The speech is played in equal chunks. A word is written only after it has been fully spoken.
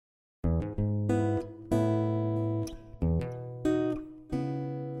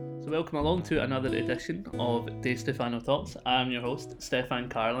Welcome along to another edition of De Stefano Talks. I'm your host, Stefan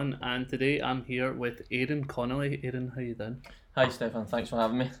Carlin, and today I'm here with Aaron Connolly. Aaron, how you doing? Hi Stefan, thanks for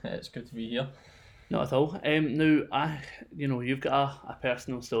having me. It's good to be here. Not at all. Now, you've got a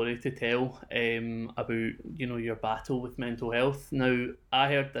personal story to tell about, your battle with mental health. Now, I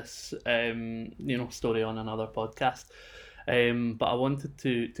heard this, story on another podcast, but I wanted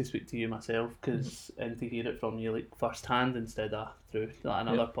to speak to you myself and to hear it from you like firsthand instead of through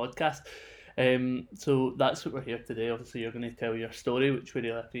another podcast. So that's what we're here today. Obviously, you're going to tell your story, which we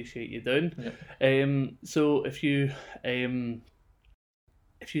really appreciate you doing. So if you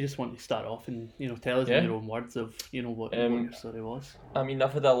just want to start off and tell us in your own words of what your story was. I mean,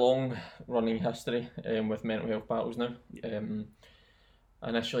 I've had a long running history with mental health battles now.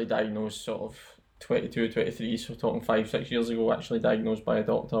 Initially diagnosed sort of 22, 23, so talking 5-6 years ago, actually diagnosed by a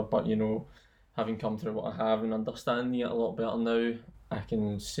doctor, but having come through what I have and understanding it a lot better now, I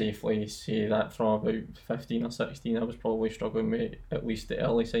can safely say that from about 15 or 16 I was probably struggling with at least the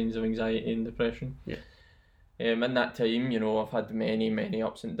early signs of anxiety and depression. In that time, I've had many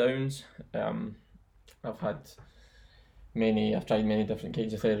ups and downs. I've tried many different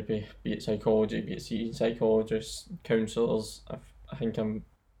kinds of therapy, be it psychology, be it seeing psychologists, counsellors. I think I'm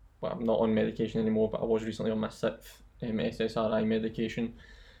not on medication anymore, but I was recently on my 6th SSRI medication.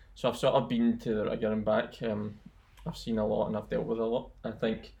 So I've sort of been to the rigour and back. I've seen a lot and I've dealt with a lot. I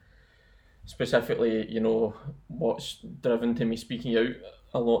think specifically, what's driven to me speaking out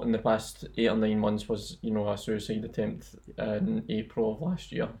a lot in the past 8 or 9 months was, a suicide attempt in April of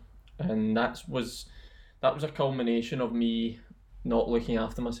last year. And that was a culmination of me not looking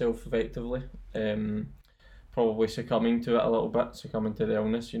after myself effectively. Probably succumbing to it a little bit, succumbing to the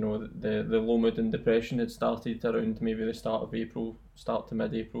illness. The low mood and depression had started around maybe the start to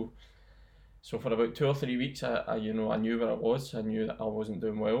mid-April. So for about 2 or 3 weeks, I knew where I was. I knew that I wasn't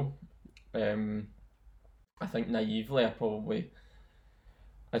doing well. I think naively,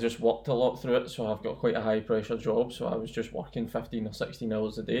 I just worked a lot through it. So I've got quite a high pressure job. So I was just working 15 or 16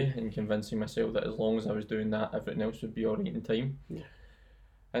 hours a day and convincing myself that as long as I was doing that, everything else would be alright in time.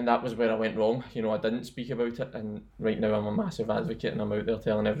 And that was where I went wrong. I didn't speak about it, and right now I'm a massive advocate and I'm out there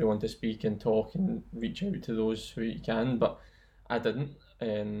telling everyone to speak and talk and reach out to those who you can, but I didn't.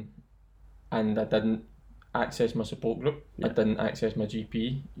 And I didn't access my support group. I didn't access my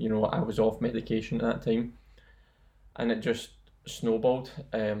GP. I was off medication at that time, and it just snowballed,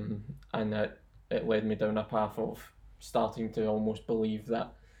 and it led me down a path of starting to almost believe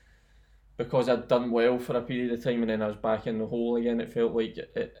that because I'd done well for a period of time and then I was back in the hole again, it felt like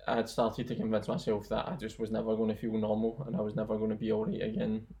I had started to convince myself that I just was never going to feel normal and I was never going to be alright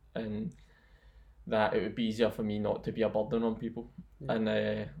again, and that it would be easier for me not to be a burden on people. And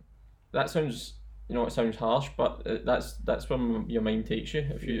that sounds, it sounds harsh, but that's where your mind takes you.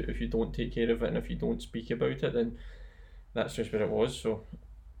 If you don't take care of it and if you don't speak about it, then that's just where it was. So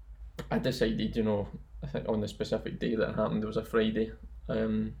I decided, I think on the specific day that it happened, it was a Friday,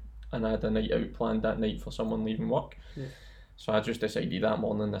 and I had a night out planned that night for someone leaving work. So I just decided that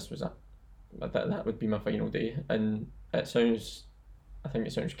morning this was it. That would be my final day. And I think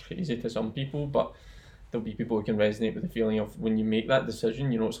it sounds crazy to some people, but there'll be people who can resonate with the feeling of when you make that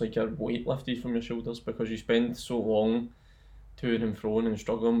decision, it's like a weight lifted from your shoulders, because you spend so long to and fro and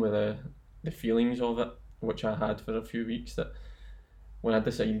struggling with the feelings of it, which I had for a few weeks, that when I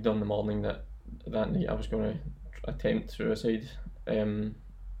decided on the morning that night I was going to attempt suicide,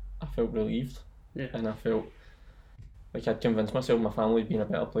 I felt relieved, and I felt like I'd convinced myself my family would be in a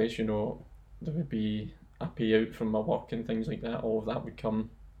better place. There would be a payout from my work and things like that. All of that would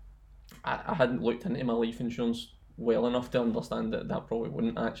come. I hadn't looked into my life insurance well enough to understand that probably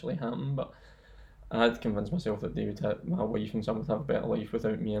wouldn't actually happen, but I had convinced myself that my wife and son would have a better life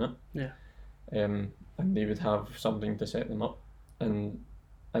without me in it. And they would have something to set them up, and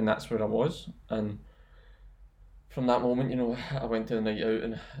that's where I was. And from that moment, I went to the night out,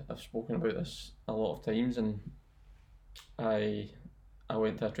 and I've spoken about this a lot of times, and I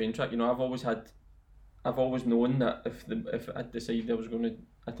went to a train track. I've always known that if I decided I was going to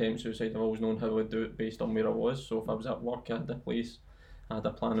attempt suicide, I've always known how I'd do it based on where I was. So if I was at work, I had a place, I had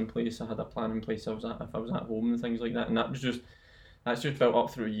a plan in place. I had a plan in place if I was at home and things like that. And that's just built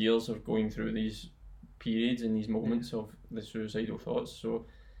up through years of going through these periods and these moments of the suicidal thoughts. So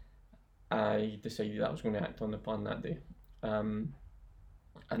I decided I was going to act on the plan that day, and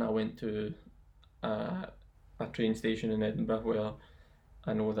I went to a train station in Edinburgh where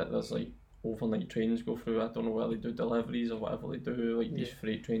I know that there's like overnight trains go through. I don't know where they do deliveries or whatever they do, like these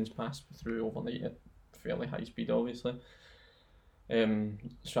freight trains pass through overnight at fairly high speed, obviously.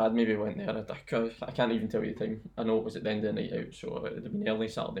 So I'd maybe went there. I can't even tell you the time. I know it was at the end of the night out, so it would have been early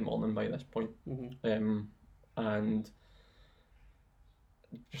Saturday morning by this point. And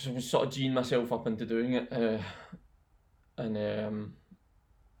so I was sort of geeing myself up into doing it.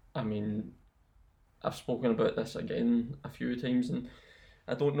 I mean, I've spoken about this again a few times, and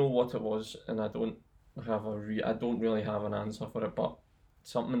I don't know what it was, and I don't really have an answer for it, but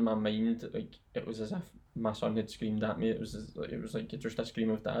something in my mind, like it was as if my son had screamed at me. It was like just a scream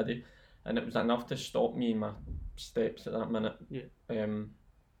of daddy, and it was enough to stop me in my steps at that minute.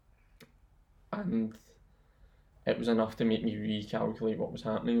 And it was enough to make me recalculate what was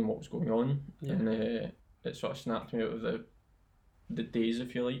happening and what was going on, and it sort of snapped me out of the daze,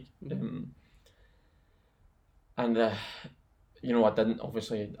 if you like. And you know, I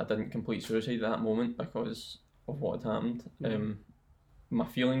didn't complete suicide at that moment because of what had happened. My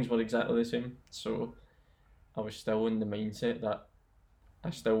feelings were exactly the same, so I was still in the mindset that I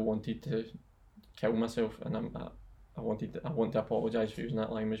still wanted to kill myself, and I want to apologise for using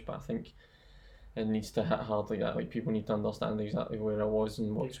that language, but I think it needs to hit hard like that. Like, people need to understand exactly where I was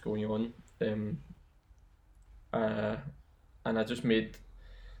and what's going on. And I just made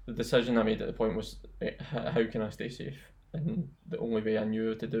the decision I made at the point was, how can I stay safe? And the only way I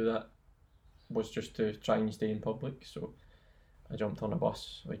knew to do that was just to try and stay in public. So I jumped on a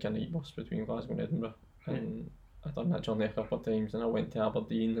bus, like a night bus between Glasgow and Edinburgh, and I done that journey a couple of times, and I went to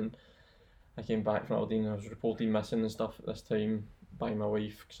Aberdeen, and I came back from Aberdeen, and I was reported missing and stuff at this time by my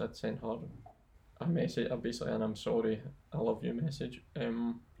wife, because I'd sent her a message, basically an "I'm sorry, I love you" message.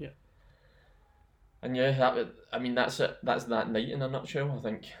 And that's it. That's that night in a nutshell, I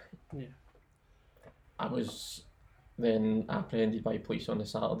think. I was then apprehended by police on the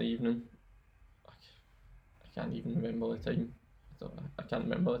Saturday evening. I can't even remember the time. I can't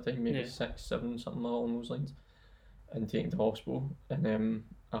remember the time, maybe 6, 7, something along those lines, and taken to hospital. And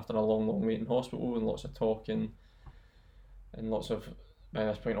after a long wait in hospital and lots of talking, and lots of, by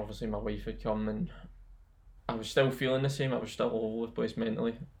this point obviously my wife had come, and I was still feeling the same. I was still all over the place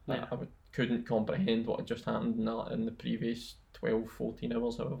mentally. I couldn't comprehend what had just happened in the previous 12, 14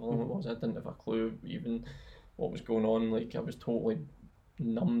 hours, however long it was. I didn't have a clue even what was going on. Like, I was totally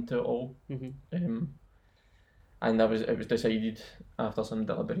numb to it all. And it was decided after some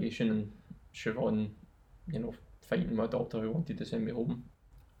deliberation and Siobhan, you know, fighting my doctor who wanted to send me home,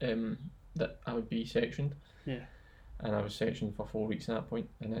 that I would be sectioned. And I was sectioned for 4 weeks at that point,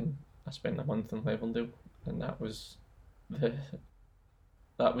 and then I spent a month in Levendale, and that was the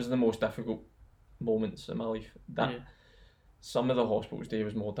most difficult moments in my life. Some of the hospital stay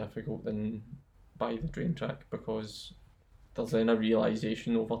was more difficult than by the train track, because there's then a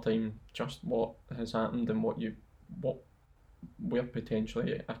realisation over time just what has happened and where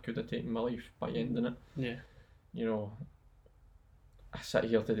potentially I could have taken my life by ending it. You know, I sit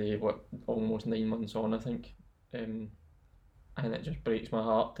here today, almost 9 months on, I think, and it just breaks my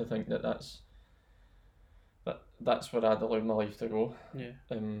heart to think that's where I'd allowed my life to go.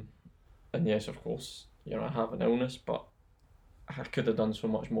 And yes, of course, you know, I have an illness, but I could have done so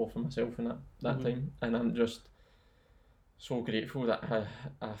much more for myself in that time, and I'm just so grateful that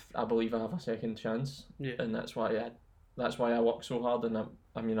I believe I have a second chance, and that's why I work so hard, and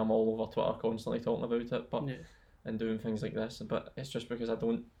I'm all over Twitter constantly talking about it, but and doing things like this. But it's just because I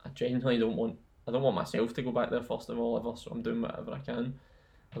genuinely don't want myself to go back there first of all ever, so I'm doing whatever I can.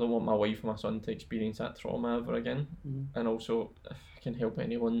 I don't want my wife and my son to experience that trauma ever again. And also, if I can help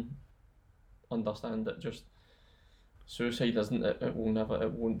anyone understand that just suicide isn't it, it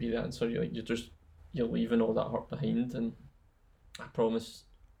won't be the answer. You're leaving all that hurt behind, and I promise,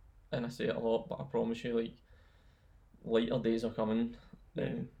 and I say it a lot, but I promise you, like, lighter days are coming.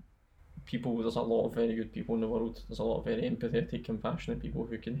 There's a lot of very good people in the world. There's a lot of very empathetic, compassionate people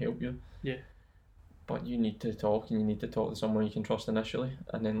who can help you. But you need to talk, and you need to talk to someone you can trust initially,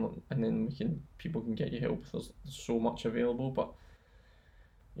 and then people can get you help. There's so much available, but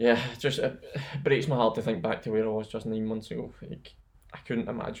it breaks my heart to think back to where I was just 9 months ago. Like, I couldn't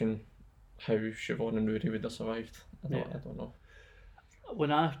imagine how Siobhan and Rory would have survived. I don't know.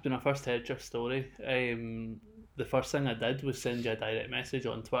 When I first heard your story, the first thing I did was send you a direct message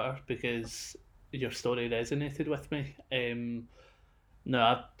on Twitter, because your story resonated with me.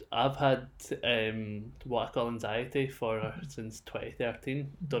 Now, I've had what I call anxiety since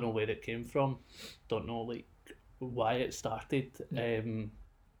 2013. Don't know where it came from. Don't know, like, why it started.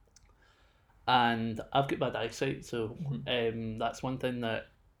 And I've got bad eyesight, so that's one thing that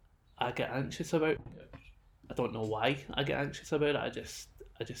I get anxious about. I don't know why I get anxious about it. I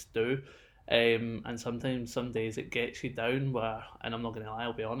just do. And sometimes, some days it gets you down, and I'm not going to lie,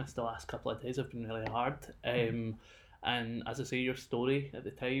 I'll be honest, the last couple of days have been really hard. And as I say, your story at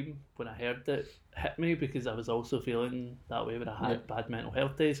the time when I heard it hit me because I was also feeling that way when I had bad mental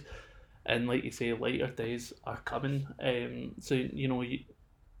health days. And like you say, lighter days are coming. So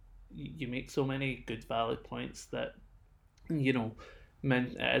you make so many good valid points that it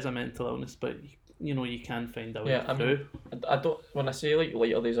is a mental illness, but you can find a way through. I don't. When I say like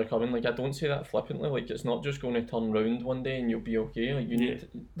lighter days are coming, like I don't say that flippantly. Like it's not just going to turn round one day and you'll be okay. Like you need.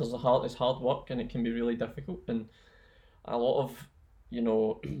 There's it's hard work and it can be really difficult. And a lot of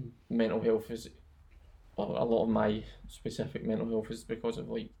mental health is, or a lot of my specific mental health is because of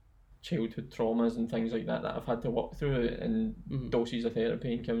like childhood traumas and things like that I've had to work through, and doses of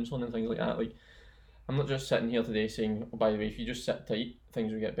therapy and counselling and things like that. Like I'm not just sitting here today saying, oh, by the way, if you just sit tight,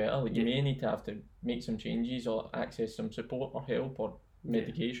 things will get better. Like you may need to have to make some changes or access some support or help or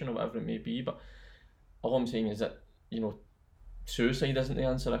medication or whatever it may be. But all I'm saying is that, suicide isn't the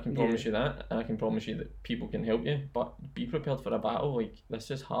answer. I can promise you that, and I can promise you that people can help you. But be prepared for a battle. Like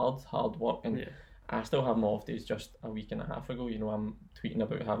this is hard work, and I still have my off days. Just a week and a half ago, I'm tweeting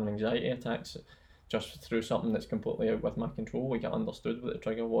about having anxiety attacks just through something that's completely out with my control. Like I understood what the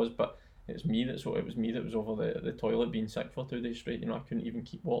trigger was, but it was me that was over the toilet being sick for 2 days straight. I couldn't even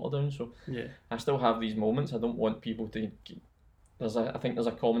keep water down. So I still have these moments. I don't want people to. I think there's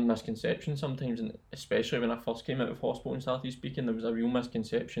a common misconception sometimes, and especially when I first came out of hospital and started speaking, there was a real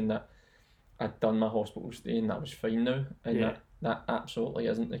misconception that I'd done my hospital stay and that was fine now, and that absolutely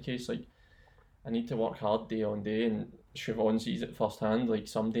isn't the case. Like I need to work hard day on day, and Siobhan sees it firsthand. Like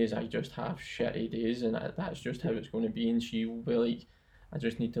some days I just have shitty days, and that's just how it's going to be, and she will be like, I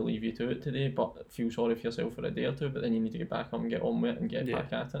just need to leave you to it today, but feel sorry for yourself for a day or two, but then you need to get back up and get on with it and get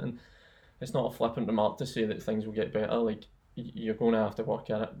back at it. And it's not a flippant remark to say that things will get better. Like you're going to have to work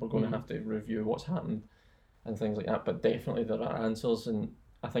at it. We're going to have to review what's happened and things like that, but definitely there are answers, and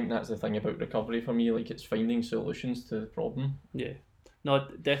I think that's the thing about recovery for me. Like it's finding solutions to the problem. No,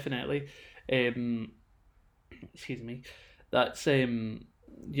 definitely. Excuse me. That's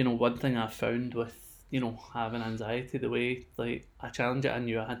one thing I found with having anxiety, the way like I challenge it, I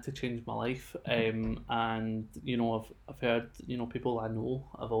knew I had to change my life. And I've heard people I know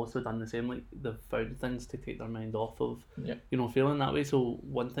have also done the same. Like they've found things to take their mind off of feeling that way. So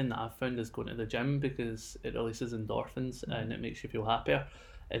one thing that I've found is going to the gym, because it releases endorphins and it makes you feel happier.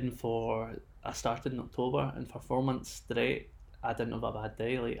 And I started in October, and for 4 months straight I didn't have a bad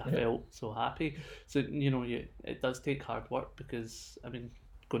day. Like I felt so happy. So it does take hard work, because I mean,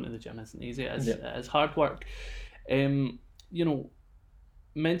 going to the gym isn't easy. It is hard work.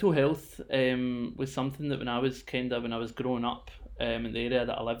 Mental health was something that when I was growing up in the area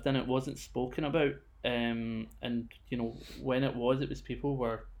that I lived in, it wasn't spoken about. And when it was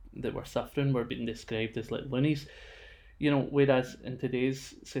people that were suffering were being described as like loonies. Whereas in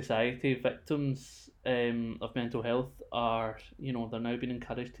today's society, victims of mental health are, they're now being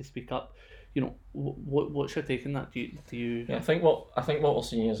encouraged to speak up. What's your take on that? Do you? Yeah, I think what we're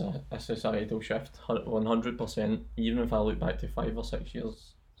seeing is a societal shift, 100%. Even if I look back to 5 or 6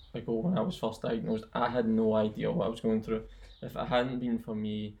 years ago when I was first diagnosed, I had no idea what I was going through. If it hadn't been for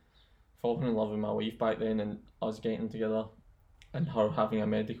me falling in love with my wife back then, and us getting together, and her having a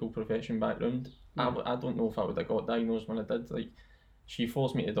medical profession background, I don't know if I would have got diagnosed when I did. Like, she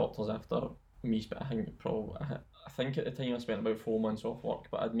forced me to doctors after me. I think at the time I spent about 4 months off work,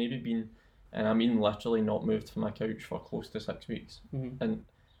 but I'd maybe been, and I mean literally not moved from my couch for close to 6 weeks. And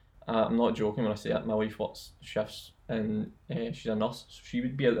I'm not joking when I say that. My wife works shifts, and she's a nurse, so she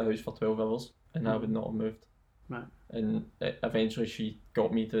would be out of the house for 12 hours, and I would not have moved. Right. And eventually she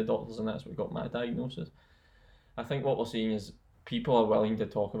got me to the doctors, and that's what got my diagnosis. I think what we're seeing is people are willing to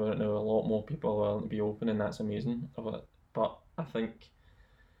talk about it now. A lot more people are willing to be open, and that's amazing. But I think,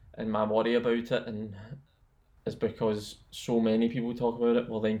 and my worry about it is because so many people talk about it,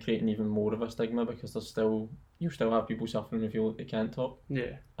 we're then creating even more of a stigma, because you still have people suffering who feel like they can't talk.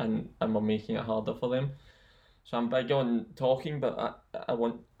 And we're making it harder for them. So I'm big on talking, but I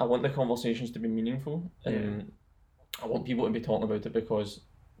want the conversations to be meaningful. I want people to be talking about it because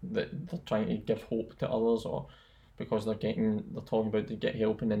they're trying to give hope to others, or because they're talking about to get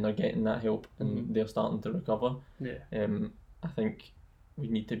help, and then they're getting that help, and they're starting to recover. I think we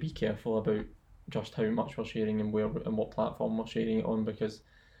need to be careful about just how much we're sharing and where and what platform we're sharing it on, because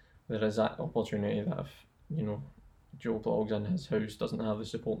there is that opportunity that if Joe Blogs in his house doesn't have the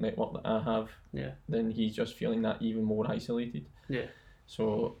support network that I have, then he's just feeling that even more isolated.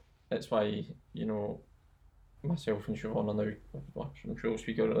 So that's why myself and Siobhan are now, I'm sure we'll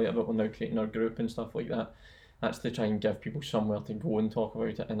speak about it later, but we're now creating our group and stuff like that. That's to try and give people somewhere to go and talk about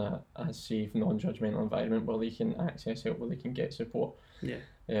it in a safe, non-judgmental environment where they can access help, where they can get support.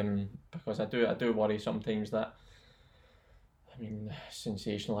 Because I do worry sometimes that mean,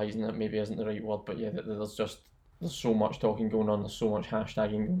 sensationalising it maybe isn't the right word, but yeah, there's so much talking going on, there's so much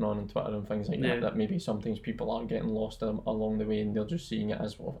hashtagging going on Twitter and things like that maybe sometimes people are getting lost along the way, and they're just seeing it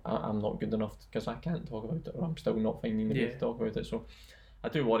as, well, I'm not good enough because I can't talk about it, or I'm still not finding the way to talk about it. So I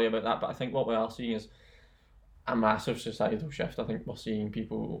do worry about that, but I think what we are seeing is a massive societal shift. I think we're seeing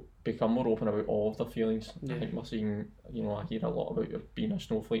people become more open about all of their feelings. I think we're seeing, I hear a lot about being a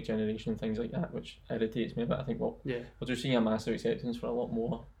snowflake generation and things like that, which irritates me, but I think we're just seeing a massive acceptance for a lot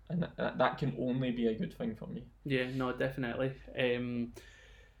more, and that can only be a good thing for me. Yeah, no, definitely.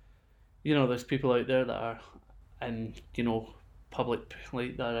 There's people out there that are in, public,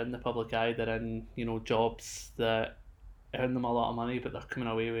 like they're in the public eye, they're in, jobs that earn them a lot of money, but they're coming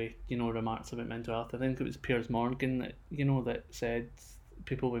away with, remarks about mental health. I think it was Piers Morgan that, that said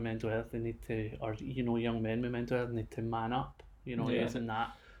people with mental health, they need to, or, young men with mental health need to man up, using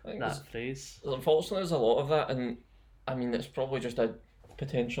that phrase. Unfortunately, there's a lot of that, and I mean, it's probably just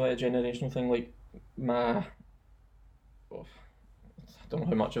potentially a generational thing. Like, I don't know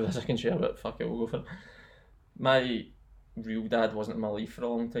how much of this I can share, but fuck it, we'll go for it. My real dad wasn't in my life for a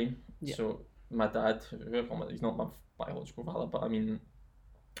long time, so my dad, he's not my biological father, but I mean,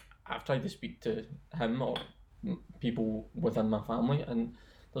 I've tried to speak to him or people within my family, and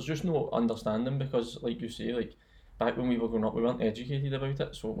there's just no understanding, because, like you say, like back when we were growing up, we weren't educated about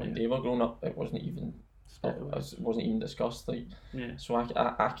it. So when they were growing up, it wasn't even discussed. So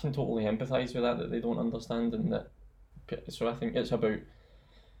I can totally empathise with that they don't understand, and that. So I think it's about.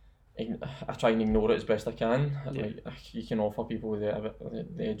 I try and ignore it as best I can. Like, you can offer people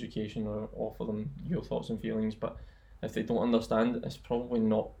the education, or offer them your thoughts and feelings, but if they don't understand, it's probably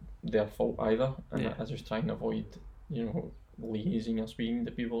not their fault either. And I just try and avoid, liaising or speaking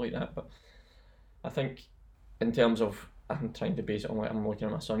to people like that. But I think in terms of, I'm trying to base it on, like, I'm looking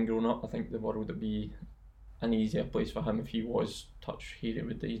at my son growing up, I think the world would be an easier place for him if he was touch hairy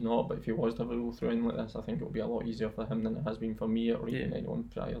with that he's not, but if he was to have a go through anything like this, I think it would be a lot easier for him than it has been for me, or even anyone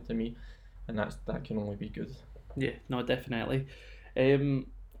prior to me, and that can only be good. Yeah, no, definitely.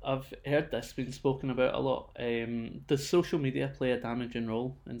 I've heard this being spoken about a lot. Does social media play a damaging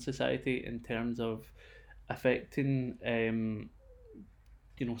role in society in terms of affecting,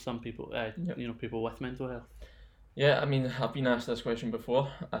 some people, people with mental health? Yeah, I mean, I've been asked this question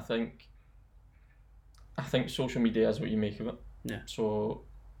before. I think social media is what you make of it. Yeah. So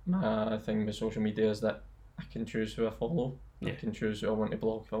my thing with social media is that I can choose who I follow. I can choose who I want to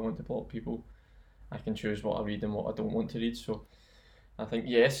block if I want to block people. I can choose what I read and what I don't want to read. So I think,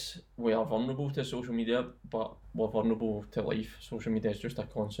 yes, we are vulnerable to social media, but we're vulnerable to life. Social media is just a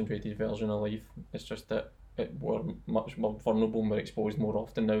concentrated version of life. It's just that we're much more vulnerable, and we're exposed more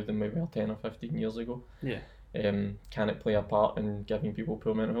often now than we were 10 or 15 years ago. Yeah. Can it play a part in giving people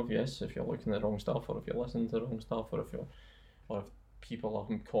poor mental health? Yes, if you're looking at the wrong stuff, or if you're listening to the wrong stuff, or if people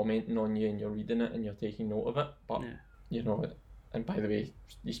are commenting on you and you're reading it and you're taking note of it. But and by the way,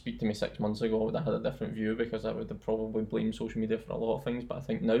 you speak to me 6 months ago, I would have had a different view, because I would have probably blamed social media for a lot of things. But I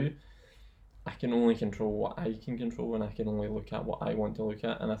think now I can only control what I can control, and I can only look at what I want to look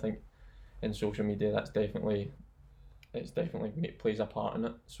at. And I think in social media, it definitely plays a part in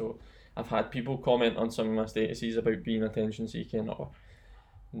it. So I've had people comment on some of my statuses about being attention seeking or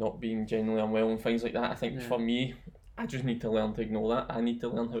not being genuinely unwell and things like that. I think for me, I just need to learn to ignore that. I need to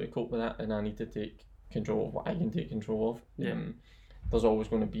learn how to cope with that, and I need to take control of what I can take control of. There's always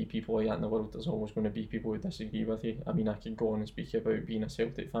going to be people like that in the world. There's always going to be people who disagree with you. I mean, I could go on and speak about being a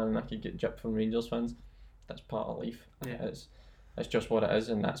Celtic fan, and I could get gypped from Rangers fans. That's part of life. It's just what it is,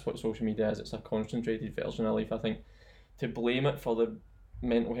 and that's what social media is. It's a concentrated version of life. I think to blame it for the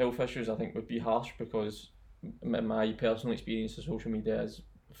mental health issues, I think, would be harsh, because my personal experience of social media is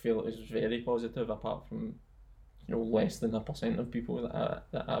very positive, apart from less than 1% of people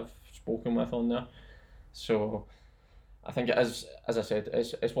that I've spoken with on there. So I think it is, as I said,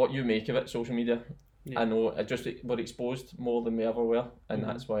 it's what you make of it. Social media, I know we're exposed more than we ever were, and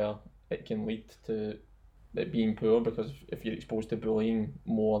that's why it can lead to it being poor, because if you're exposed to bullying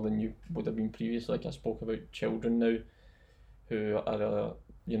more than you would have been previously, like I spoke about children now who are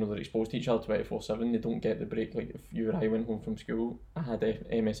they're exposed to each other 24/7. They don't get the break. Like if you or I went home from school, I had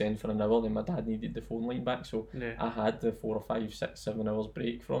MSN for an hour, then my dad needed the phone line back, so I had the 4 or 5, 6, 7 hours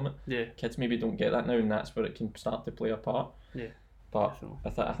break from it. Kids maybe don't get that now, and that's where it can start to play a part. But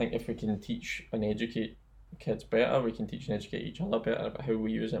I think if we can teach and educate kids better, we can teach and educate each other better about how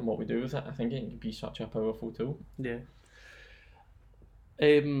we use it and what we do with it. I think it can be such a powerful tool.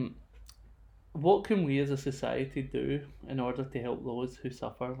 What can we as a society do in order to help those who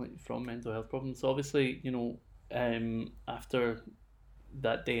suffer from mental health problems? So obviously, after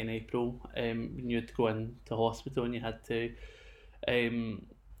that day in April, when you had to go into hospital and you had to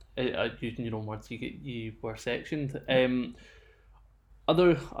Using your own words, you were sectioned.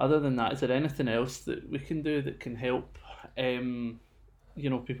 Other than that, is there anything else that we can do that can help?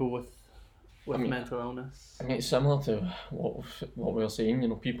 People with mental illness. I mean, it's similar to what we were saying.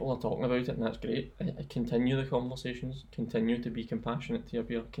 People are talking about it, and that's great. Continue the conversations. Continue to be compassionate to your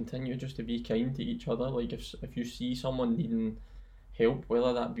peer. Continue just to be kind to each other. Like if you see someone needing help,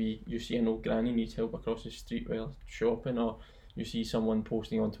 whether that be you see an old granny needs help across the street while shopping, or you see someone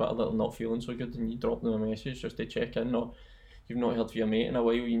posting on Twitter that they're not feeling so good, and you drop them a message just to check in, or you've not heard from your mate in a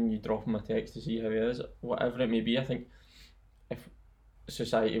while, and you drop him a text to see how he is, whatever it may be. I think if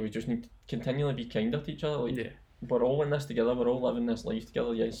society, we just need to continually be kinder to each other. Like, we're all in this together, we're all living this life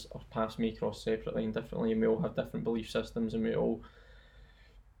together. Yes, our paths may cross separately and differently, and we all have different belief systems, and we all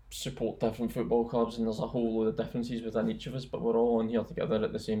support different football clubs, and there's a whole load of differences within each of us, but we're all on here together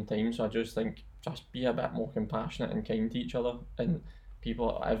at the same time. So I just think, just be a bit more compassionate and kind to each other, and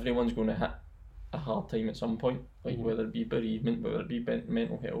everyone's going to hit a hard time at some point, like whether it be bereavement, whether it be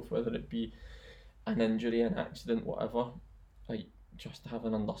mental health, whether it be an injury, an accident, whatever. Like, just have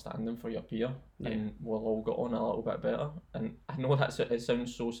an understanding for your peer, and we'll all get on a little bit better. And I know it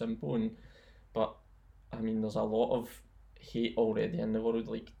sounds so simple, but I mean, there's a lot of hate already in the world.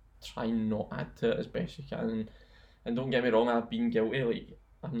 Like, try and not add to it as best you can. And don't get me wrong, I've been guilty. Like,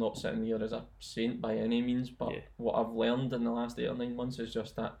 I'm not sitting here as a saint by any means, but what I've learned in the last 8 or 9 months is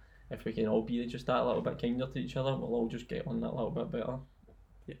just that if we can all be just that a little bit kinder to each other, we'll all just get on that little bit better.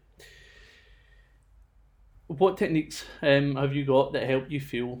 Yeah. What techniques have you got that help you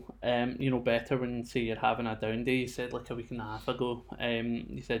feel better when, say, you're having a down day? You said like a week and a half ago,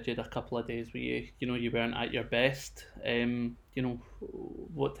 you said you had a couple of days where you weren't at your best.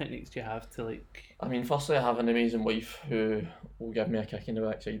 What techniques do you have to like? I mean, firstly, I have an amazing wife who will give me a kick in the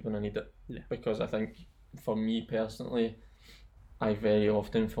backside when I need it. Yeah. Because I think, for me personally, I very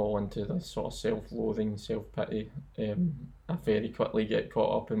often fall into this sort of self-loathing, self-pity. I very quickly get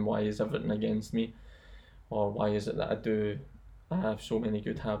caught up in why is everything against me, or why is it that I have so many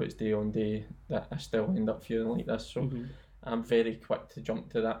good habits day on day that I still end up feeling like this. So I'm very quick to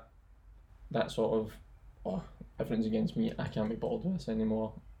jump to that sort of, oh, everything's against me, I can't be bothered with this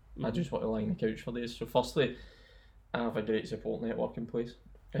anymore. I just want to lie on the couch for days. So firstly, I have a great support network in place,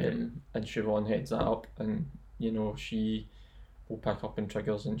 and Siobhan heads that up, and she will pick up on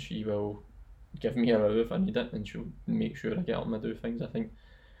triggers, and she will give me a row if I need it, and she'll make sure I get up and do things. I think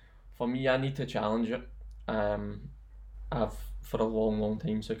for me, I need to challenge it. I've for a long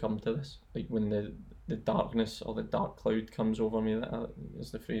time succumbed to this. Like, when the darkness or the dark cloud comes over me, that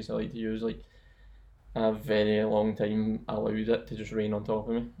is the phrase I like to use. Like, I've very long time allowed it to just rain on top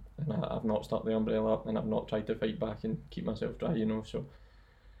of me, and I've not stuck the umbrella up, and I've not tried to fight back and keep myself dry, So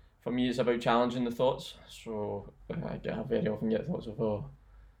for me, it's about challenging the thoughts. So I very often get thoughts of, oh,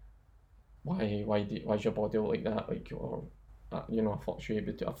 why's your body look like that? Like, or I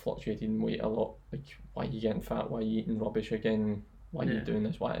fluctuated in weight a lot. Like, why are you getting fat? Why are you eating rubbish again? Why are you doing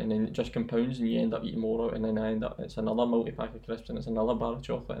this? Why? And then it just compounds, and you end up eating more out, and then it's another multi-pack of crisps, and it's another bar of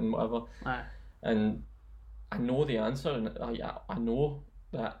chocolate and whatever. And I know the answer, and I know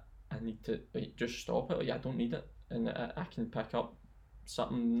that I need to just stop it. Like, I don't need it, and I can pick up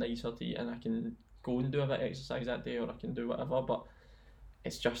something nicer to eat, and I can go and do a bit of exercise that day, or I can do whatever. But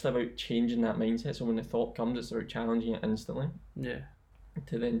it's just about changing that mindset. So when the thought comes, it's about challenging it instantly. Yeah.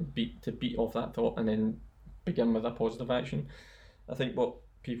 To then beat off that thought, and then begin with a positive action. I think what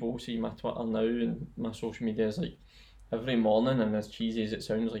people see my Twitter now and my social media is like, every morning, and as cheesy as it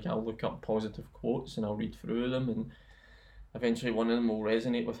sounds, like, I'll look up positive quotes and I'll read through them, and eventually one of them will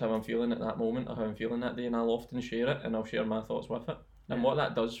resonate with how I'm feeling at that moment, or how I'm feeling that day, and I'll often share it, and I'll share my thoughts with it. And what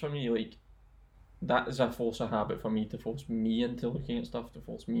that does for me, like, that is a force of habit for me, to force me into looking at stuff, to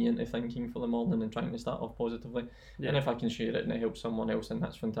force me into thinking for the morning and trying to start off positively. And if I can share it and it helps someone else, then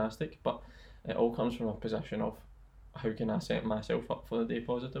that's fantastic. But it all comes from a position of, how can I set myself up for the day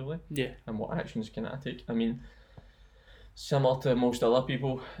positively? And what actions can I take? I mean, similar to most other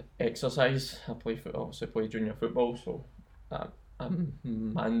people, exercise. I obviously play junior football, so I'm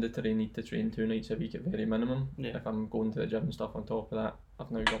mandatory need to train 2 nights a week at very minimum. If I'm going to the gym and stuff on top of that,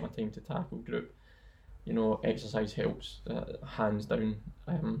 I've now got my time to tackle group. Exercise helps, hands down.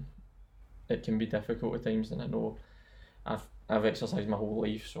 It can be difficult at times, and I know I've exercised my whole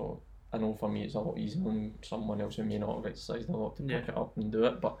life, so I know for me it's a lot easier than someone else who may not have exercised a lot to pick it up and do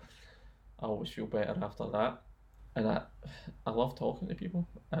it, but I always feel better after that. And I love talking to people,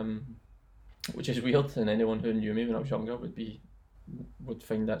 which is weird, and anyone who knew me when I was younger would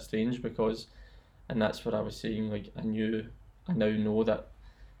find that strange, because, and that's what I was saying, like, I now know that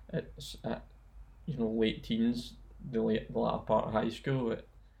it's at late teens, the latter part of high school,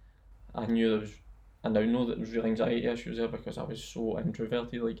 I now know that there was real anxiety issues there because I was so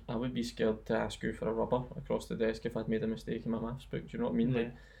introverted. Like, I would be scared to ask you for a rubber across the desk if I'd made a mistake in my maths book. Do you know what I mean? Yeah.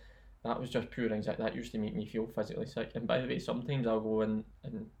 Like, that was just pure anxiety. That used to make me feel physically sick. And by the way, sometimes I'll go in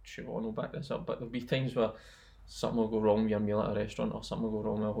and Siobhan will back this up, but there'll be times where something will go wrong with your meal at a restaurant or something will go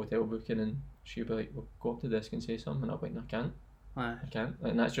wrong with a hotel booking, and she'll be like, well, go up to the desk and say something. And I'll be like, no, Aye. I can't.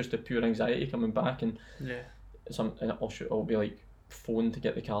 And that's just the pure anxiety coming back. And Yeah. I'll be like, phone to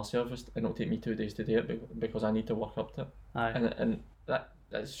get the car serviced, and it'll take me 2 days to do it because I need to work up to it. Aye. And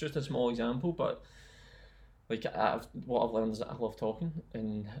that's just a small example, but like what I've learned is that I love talking,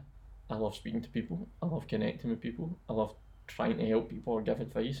 and I love speaking to people. I love connecting with people. I love trying to help people or give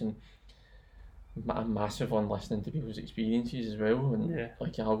advice, and I'm massive on listening to people's experiences as well. And Yeah.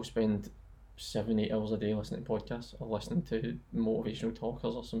 like, I'll spend 7-8 hours a day listening to podcasts or listening to motivational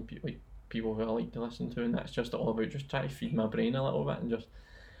talkers or some people who I like to listen to, and that's just all about just trying to feed my brain a little bit, and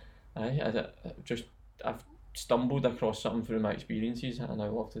just I've stumbled across something through my experiences and I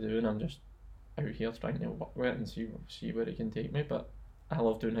love to do, and I'm just out here trying to work with it and see where it can take me. But I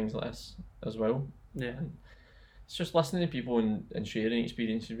love doing things like this as well. Yeah. And it's just listening to people and sharing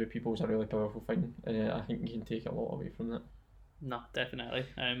experiences with people is a really powerful thing. I think you can take a lot away from that. No, definitely.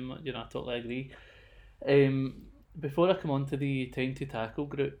 I totally agree. Before I come on to the Time to Tackle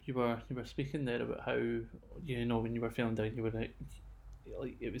group, you were speaking there about how, when you were feeling down, you were like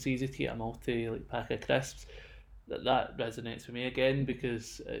it was easy to eat a multi-pack of crisps. That resonates with me again,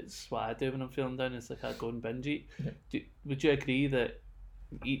 because it's what I do when I'm feeling down. It's like I go and binge eat. Yeah. Would you agree that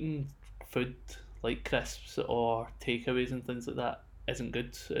eating food like crisps or takeaways and things like that isn't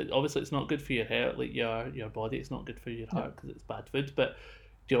good? Obviously, it's not good for your health, like your body. It's not good for your heart because it's bad food. But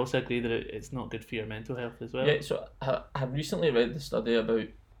do you also agree that it's not good for your mental health as well? Yeah, so I recently read the study about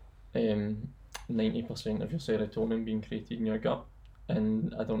 90% of your serotonin being created in your gut,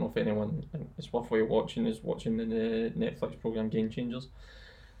 and I don't know if anyone, it's worthwhile watching the Netflix program Game Changers.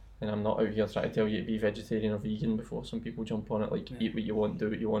 And I'm not out here trying to tell you to be vegetarian or vegan before some people jump on it, like, eat what you want, do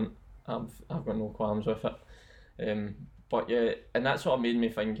what you want. I've got no qualms with it. But yeah, and that's what made me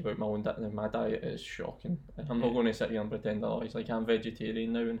think about my own diet. My diet is shocking. I'm not going to sit here and pretend otherwise. Like, I'm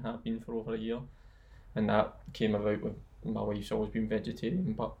vegetarian now and have been for over a year. And that came about with my wife's always been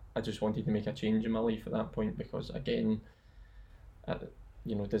vegetarian, but I just wanted to make a change in my life at that point, because again, at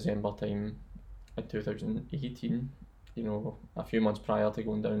December time in 2018, a few months prior to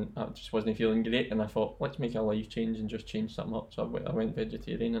going down, I just wasn't feeling great, and I thought, let's make a life change and just change something up. So I went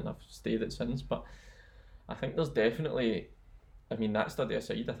vegetarian, and I've stayed it since. But I think there's definitely, that study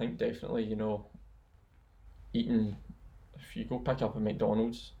aside, I think definitely, eating, if you go pick up a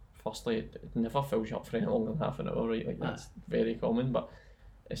McDonald's, firstly, it never fills you up for any longer than half an hour, right? Like, that's very common, but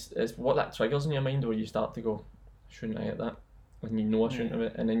it's what that triggers in your mind, where you start to go, shouldn't I eat that? And you know I shouldn't have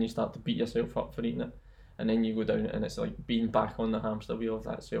it, and then you start to beat yourself up for eating it, and then you go down it, and it's like being back on the hamster wheel of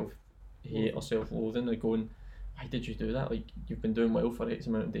that self-hate or self-loathing, and going, why did you do that? Like, you've been doing well for X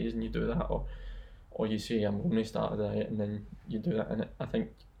amount of days and you do that, or you say, I'm going to start a diet, and then you do that. And I think,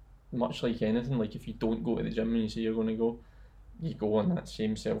 much like anything, like, if you don't go to the gym and you say you're going to go, you go on that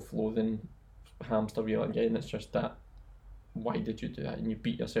same self-loathing hamster wheel again. It's just that, why did you do that? And you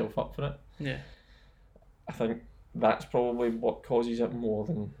beat yourself up for it. Yeah. I think that's probably what causes it more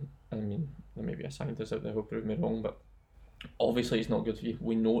than, there may be a scientist out there who'll prove me wrong, but obviously it's not good for you.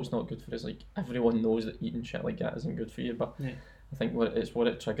 We know it's not good for us. Like, everyone knows that eating shit like that isn't good for you, but I think what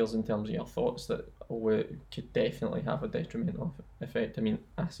it triggers in terms of your thoughts that it could definitely have a detrimental effect.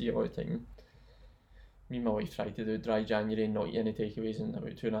 I see it all the time. Me and my wife tried to do dry January and not eat any takeaways, and about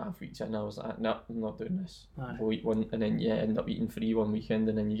 2.5 weeks in, I was like, no, I'm not doing this. We'll eat one, and then you end up eating 3 one weekend,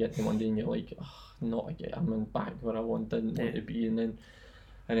 and then you get to Monday and you're like, not again, I'm back where I didn't want to be, and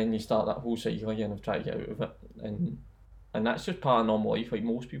then you start that whole cycle again of trying to get out of it, and that's just part of normal life. Like,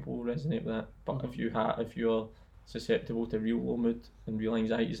 most people will resonate with that, but if you're susceptible to real low mood and real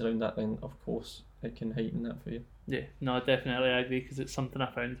anxieties around that, then of course it can heighten that for you. Yeah, no, definitely I agree, because it's something I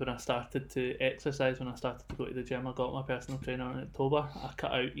found when I started to exercise, when I started to go to the gym. I got my personal trainer in October. I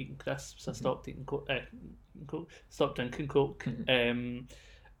cut out eating crisps. I stopped eating stopped drinking Coke, and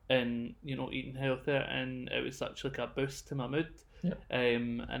eating healthier, and it was such like a boost to my mood.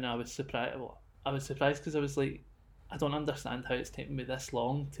 And I was surprised. Well, I was surprised because I was like, I don't understand how it's taken me this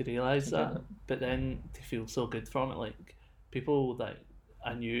long to realise that, but then to feel so good from it. Like, people that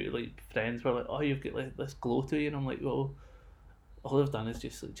I knew, like friends, were like, oh, you've got like this glow to you, and I'm like, well, all I've done is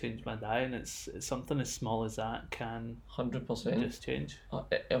just like change my diet, and it's something as small as that can 100% just change.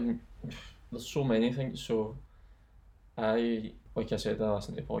 There's so many things. So like I said, I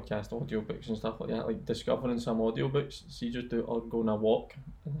listen to podcast, audiobooks and stuff like that, like discovering some audiobooks, see just do or go on a walk,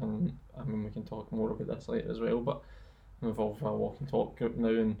 and I mean we can talk more about this later as well, but I'm involved with a walk and talk group now,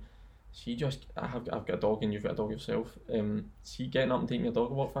 and see just, I've got a dog and you've got a dog yourself, see getting up and taking your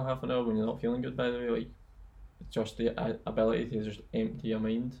dog a walk for half an hour when you're not feeling good, by the way, like just the ability to just empty your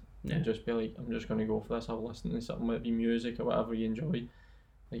mind and just be like, I'm just going to go for this, I'll listen to something, might be music or whatever you enjoy.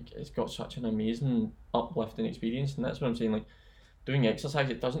 Like, it's got such an amazing uplifting experience, and that's what I'm saying, like, doing exercise,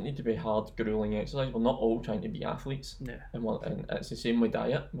 it doesn't need to be hard, grueling exercise. We're not all trying to be athletes, and it's the same with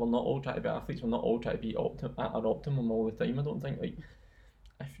diet. We're not all trying to be athletes. We're not all trying to be at our optimum all the time. I don't think, like,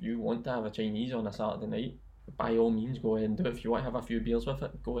 if you want to have a Chinese on a Saturday night, by all means go ahead and do it. If you want to have a few beers with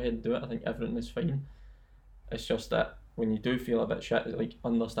it, go ahead and do it. I think everything is fine. It's just that when you do feel a bit shit, like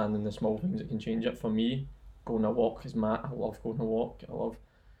understanding the small things that can change it. For me, going a walk is mad. I love going a walk. I love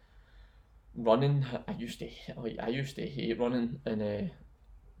running. I used to hate running, and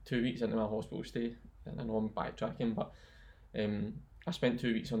 2 weeks into my hospital stay, and I know I'm backtracking, but I spent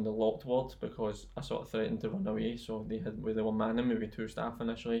 2 weeks on the locked ward because I sort of threatened to run away. So they were manning me with 2 staff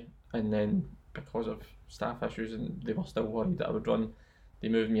initially, and then because of staff issues and they were still worried that I would run, they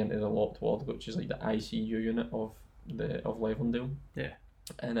moved me into the locked ward, which is like the ICU unit of Levendale. Yeah.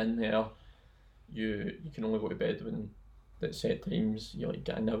 And in there, you can only go to bed when at set times. You like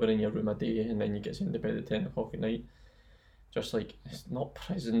get an hour in your room a day, and then you get sent to bed at 10 o'clock at night. Just like, it's not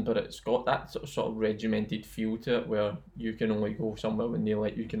prison, but it's got that sort of regimented feel to it, where you can only go somewhere when they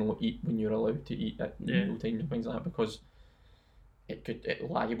let you can only eat when you're allowed to eat at meal times and things like that, because it's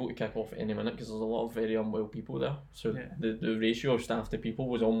liable to kick off at any minute because there's a lot of very unwell people there. So the ratio of staff to people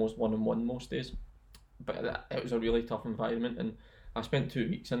was almost 1-on-1 most days. But it was a really tough environment, and I spent 2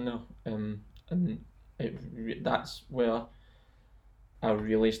 weeks in there, and that's where I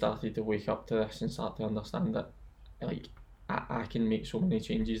really started to wake up to this and start to understand that, like, I can make so many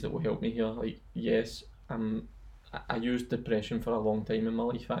changes that will help me here. Like, yes, I used depression for a long time in my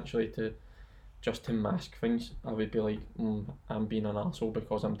life, actually, to mask things. I would be like, I'm being an arsehole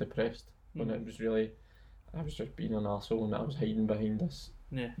because I'm depressed, when it was really, I was just being an arsehole, and I was hiding behind this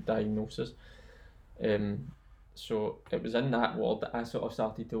diagnosis. So it was in that ward that I sort of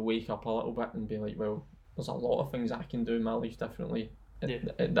started to wake up a little bit and be like, well, there's a lot of things I can do in my life differently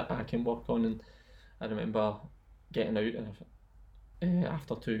that I can work on. And I remember getting out and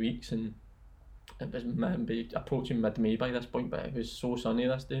after 2 weeks, and it was approaching mid-May by this point, but it was so sunny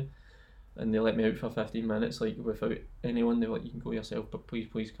this day, and they let me out for 15 minutes, like, without anyone. They were like, you can go yourself, but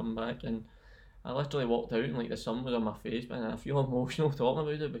please come back. And I literally walked out, and like the sun was on my face, and I feel emotional talking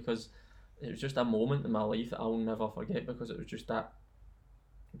about it, because it was just a moment in my life that I'll never forget, because it was just that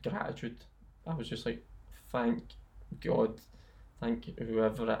gratitude. I was just like, thank God, thank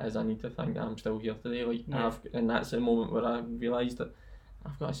whoever it is I need to thank that I'm still here today. Like, and that's the moment where I realised that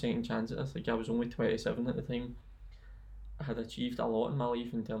I've got a second chance at this. Like, I was only 27 at the time. I had achieved a lot in my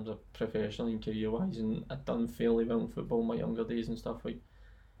life in terms of professionally and career wise, and I'd done fairly well in football in my younger days and stuff, like,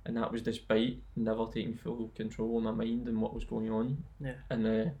 and that was despite never taking full control of my mind and what was going on. And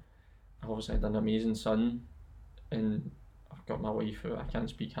I obviously had an amazing son, and I've got my wife who I can't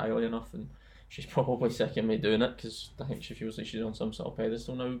speak highly enough, and she's probably sick of me doing it because I think she feels like she's on some sort of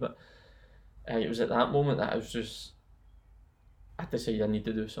pedestal now. But it was at that moment that I decided I need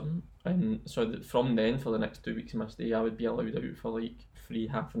to do something. And so from then, for the next 2 weeks of my stay, I would be allowed out for like 3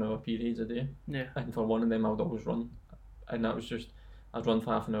 half-an-hour periods a day. And for one of them, I would always run. And that was just, I'd run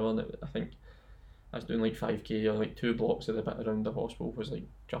for half an hour, and I think I was doing like 5k, or like 2 blocks of the bit around the hospital was like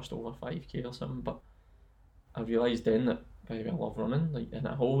just over 5k or something. But I realised then that, baby, I love running, like, and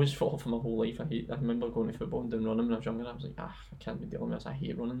I always thought for my whole life I remember going to football and doing running when I was younger. I was like, I can't be dealing with this, I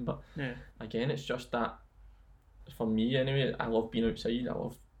hate running. But again, it's just that, for me anyway, I love being outside, I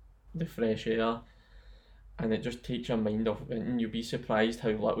love the fresh air, and it just takes your mind off it, and you'll be surprised how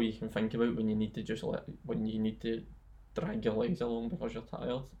little you can think about when you need to drag your legs along because you're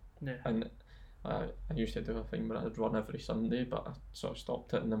tired. And I used to do a thing where I'd run every Sunday, but I sort of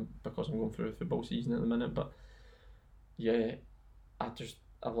stopped it, and then because I'm going through a football season at the minute. But yeah, I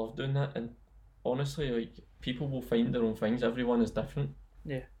love doing that. And honestly, like, people will find their own things. Everyone is different.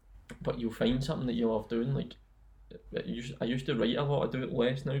 But you'll find something that you love doing. Like, I used to write a lot. I do it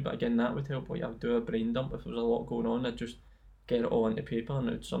less now, but again, that would help. Like, I would do a brain dump if there was a lot going on. I'd just get it all into paper, and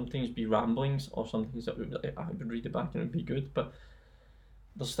it would sometimes be ramblings, or sometimes I would read it back and it would be good. But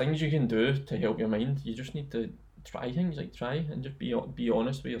there's things you can do to help your mind. You just need to try things, like, try and just be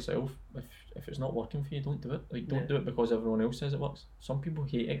honest with yourself. If it's not working for you, don't do it. Like, don't do it because everyone else says it works. Some people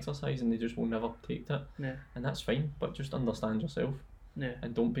hate exercise and they just will never take to it, and that's fine. But just understand yourself,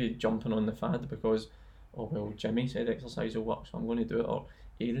 and don't be jumping on the fad because oh well, Jimmy said exercise will work, so I'm going to do it, or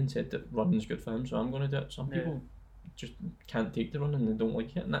Aaron said that running's good for him, so I'm going to do it. Some people just can't take the running and they don't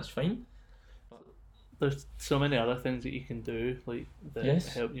like it, and that's fine. There's so many other things that you can do, like that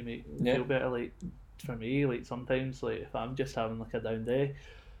help you feel better. Like for me, like sometimes, like if I'm just having like a down day,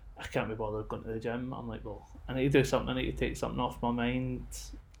 I can't be bothered going to the gym. I'm like, well, I need to do something. I need to take something off my mind.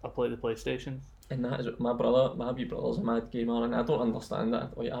 I play the PlayStation. And that is my wee brother's a mad gamer, and I don't understand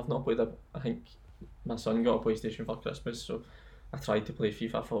that. Like I've not played I think my son got a PlayStation for Christmas, so I tried to play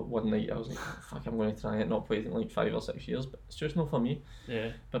FIFA for one night. I was like, oh, fuck, I'm going to try it. Not played it in like 5 or 6 years, but it's just not for me.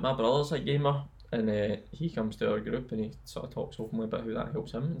 Yeah. But my brother's a gamer, and he comes to our group and he sort of talks openly about how that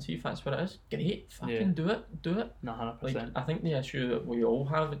helps him, and see if that's what it is. Great, fucking do it. No, 100%. Like I think the issue that we all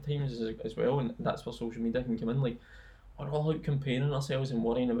have at times is as well, and that's where social media can come in. Like we're all out comparing ourselves and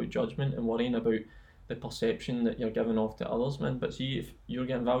worrying about judgment and worrying about the perception that you're giving off to others, man. But see, if you're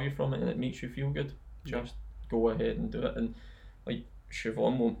getting value from it and it makes you feel good, just go ahead and do it. And like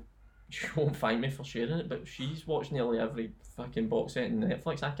Siobhan won't find me for sharing it, but she's watched nearly every fucking box set in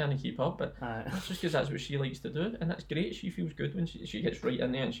Netflix. I can't keep up, but that's just because that's what she likes to do, and that's great. She feels good when she gets right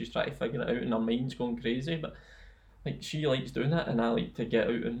in there and she's trying to figure it out and her mind's going crazy, but like she likes doing that, and I like to get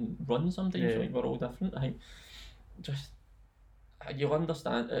out and run sometimes. Like we're all different. I think just you'll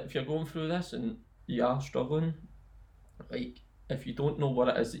understand if you're going through this and you are struggling, like if you don't know what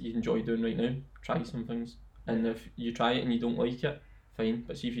it is that you enjoy doing right now, try some things. And if you try it and you don't like it, fine.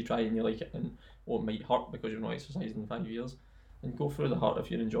 But see if you try it and you like it, and it might hurt because you've not exercised in 5 years, and go through the hurt. If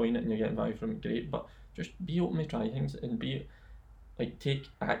you're enjoying it and you're getting value from it, great. But just be open to try things and be like take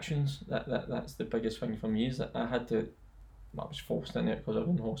actions. That's the biggest thing for me, is that I was forced in it because I was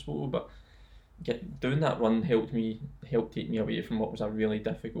in hospital, but doing that run helped take me away from what was a really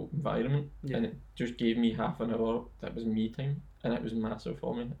difficult environment, and it just gave me half an hour that was me time, and it was massive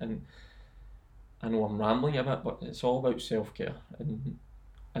for me. And I know I'm rambling a bit, but it's all about self-care and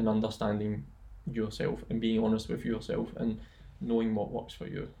understanding yourself and being honest with yourself and knowing what works for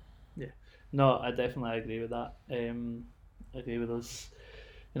you. Yeah, no, I definitely agree with that. I agree with us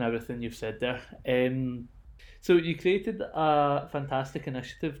and everything you've said there. So you created a fantastic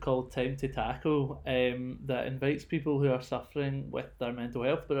initiative called Time to Tackle that invites people who are suffering with their mental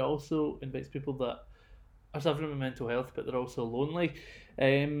health, but it also invites people that are suffering with mental health but they're also lonely,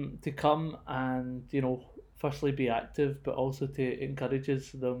 to come and, firstly be active, but also to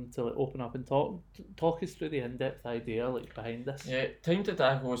encourages them to open up and talk us through the in-depth idea behind this. Yeah, Time to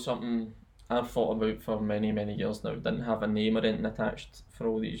Tackle is something I've thought about for many years now. Didn't have a name or anything attached for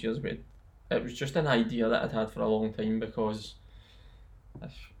all these years, but it was just an idea that I'd had for a long time, because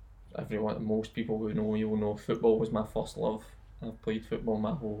most people who know me will know football was my first love. I've played football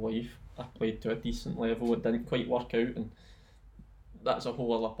my whole life. I played to a decent level. It didn't quite work out, and that's a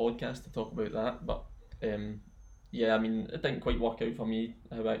whole other podcast to talk about that. But it didn't quite work out for me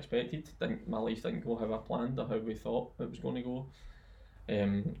how I expected. My life didn't go how I planned or how we thought it was going to go.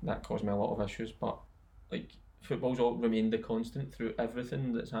 That caused me a lot of issues, but football's all remained a constant through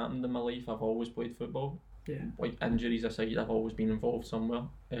everything that's happened in my life. I've always played football. Yeah. Injuries aside, I've always been involved somewhere.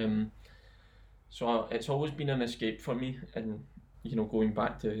 So it's always been an escape for me, and going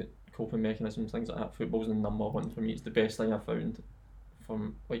back to coping mechanisms, things like that. Football's the number one for me. It's the best thing I've found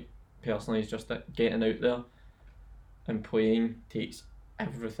from personally, is just that getting out there and playing takes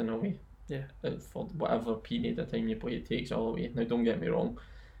everything away. Yeah. For whatever period of time you play, it takes all away. Now, don't get me wrong,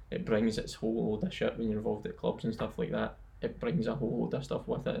 it brings its whole load of shit when you're involved at clubs and stuff like that. It brings a whole load of stuff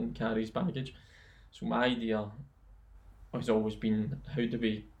with it and carries baggage. So my idea has always been, how do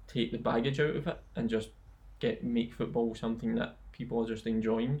we take the baggage out of it and just make football something that people are just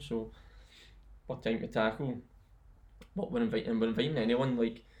enjoying? So what Time to Tackle, what we're inviting anyone,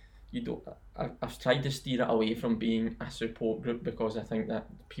 I've tried to steer it away from being a support group, because I think that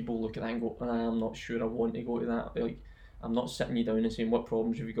people look at that and go, I'm not sure I want to go to that. I'm not sitting you down and saying, what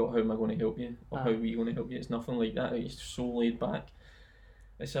problems have you got, how am I going to help you, or how are we going to help you? It's nothing like that. It's so laid back.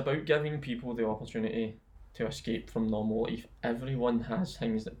 It's about giving people the opportunity to escape from normal life. Everyone has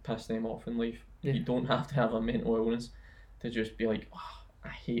things that piss them off in life. Yeah. You don't have to have a mental illness to just be like, I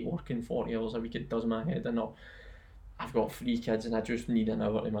hate working 40 hours a week, it does my head in. Or I've got 3 kids and I just need an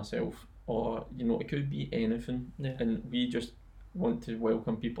hour to myself. Or, it could be anything. Yeah. And we just want to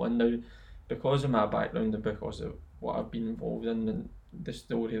welcome people in now, because of my background and because of what I've been involved in and the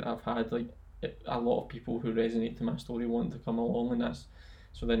story that I've had. A lot of people who resonate to my story want to come along, and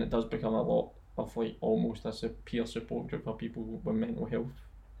so then it does become a lot of almost as a peer support group for people with mental health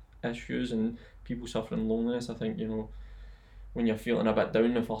issues and people suffering loneliness. I think, when you're feeling a bit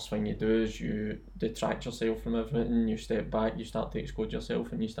down, the first thing you do is you detract yourself from everything, you step back, you start to exclude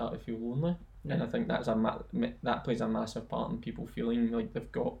yourself, and you start to feel lonely. And I think that plays a massive part in people feeling like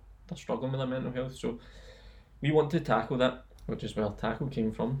they're struggling with their mental health. So we want to tackle that, which is where tackle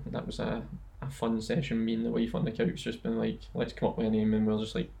came from. That was a fun session, me and the wife on the couch just been like, let's come up with a name, and we're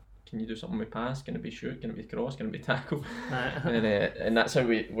just like, can you do something with pass? Can it be shoot? Can it be cross? Can it be tackle? And that's how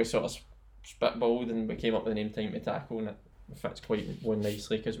we sort of spitballed, and we came up with the name Time to Tackle, and it fits quite well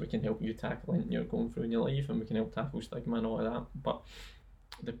nicely because we can help you tackle anything you're going through in your life, and we can help tackle stigma and all of that. But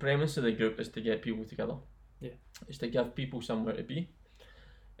the premise of the group is to get people together. Yeah. It's to give people somewhere to be.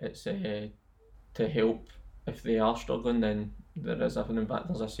 It's to help if they are struggling. Then there's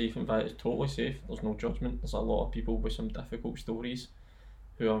a safe environment. It's totally safe. There's no judgment. There's a lot of people with some difficult stories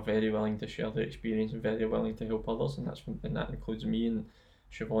who are very willing to share their experience and very willing to help others, and that includes me. And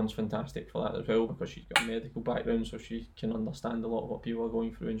Siobhan's fantastic for that as well, because she's got a medical background, so she can understand a lot of what people are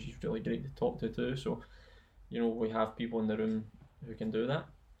going through, and she's really great to talk to too. So, we have people in the room who can do that.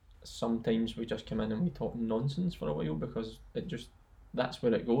 Sometimes we just come in and we talk nonsense for a while, because that's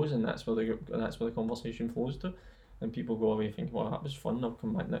where it goes, and that's where the conversation flows to, and people go away thinking, well, that was fun, I'll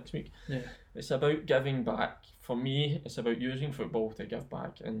come back next week. Yeah. It's about giving back. For me, it's about using football to give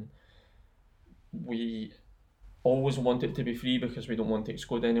back, and we always want it to be free because we don't want to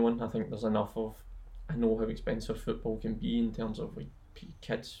exclude anyone. I think there's enough I know how expensive football can be in terms of like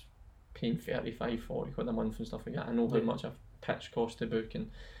kids paying 35, 40 quid a month and stuff like that. I know how much a pitch costs to book, and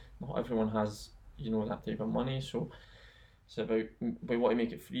not everyone has that type of money. So it's about, we want to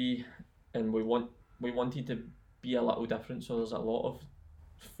make it free, and we wanted to be a little different. So there's a lot of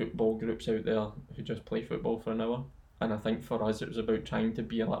football groups out there who just play football for an hour, and I think for us it was about trying to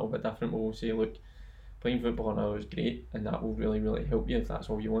be a little bit different. We'll say, look, playing football an hour is great, and that will really, really help you if that's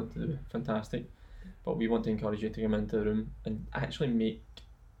all you want to do. Fantastic. But we want to encourage you to come into the room and actually make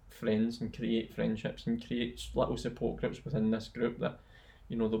friends and create friendships and create little support groups within this group that,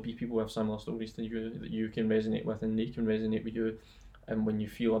 there'll be people with similar stories to you that you can resonate with, and they can resonate with you. And when you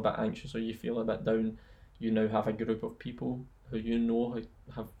feel a bit anxious or you feel a bit down, you now have a group of people who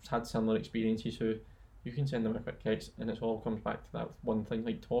have had similar experiences, who you can send them a quick text, and it all comes back to that one thing,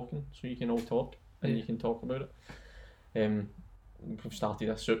 like talking. So you can all talk, and you can talk about it. We've started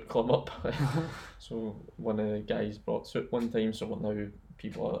a soup club up. So one of the guys brought soup one time, so now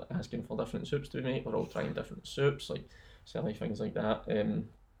people are asking for different soups to make. We're all trying different soups, like silly things like that.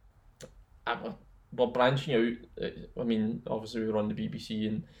 We're branching out. I mean, obviously we were on the BBC,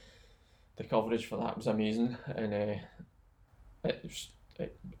 and the coverage for that was amazing, and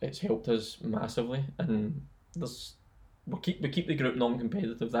it's helped us massively. And we keep the group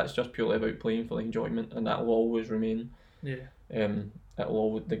non-competitive. That's just purely about playing for the enjoyment, and that will always remain. Yeah. It'll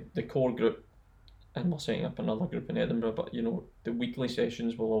always, the core group, and we're setting up another group in Edinburgh, but the weekly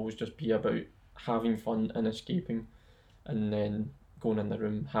sessions will always just be about having fun and escaping, and then going in the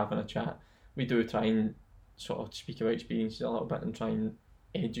room, having a chat. We do try and sort of speak about experiences a little bit and try and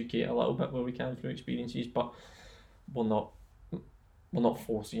educate a little bit where we can through experiences, but we're not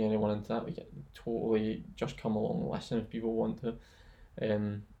forcing anyone into that. We can totally just come along and listen if people want to.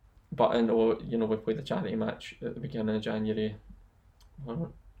 But I know, we played the charity match at the beginning of January. We're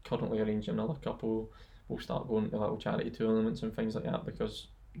currently arranging another couple. We'll start going to little charity tournaments and things like that, because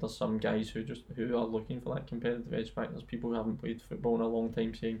there's some guys who are looking for that competitive edge back. There's people who haven't played football in a long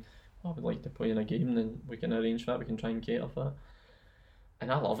time saying, I would like to play in a game, then we can arrange that. We can try and cater for that.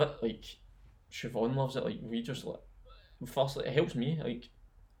 And I love it. Like, Siobhan loves it. Like, firstly, it helps me. Like,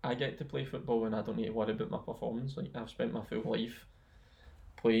 I get to play football and I don't need to worry about my performance. Like, I've spent my full life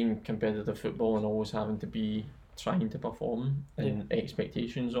playing competitive football and always having to be trying to perform and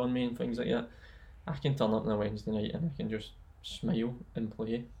expectations on me and things like that. I can turn up on a Wednesday night and I can just smile and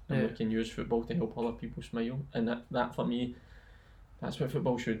play, and we can use football to help other people smile. And that for me, that's what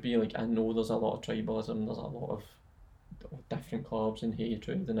football should be. Like, I know there's a lot of tribalism, there's a lot of different clubs and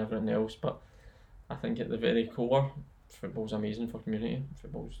hatred and everything else, but I think at the very core, football's amazing for community.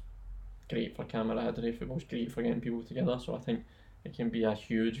 Football's great for camaraderie. Football's great for getting people together. So I think it can be a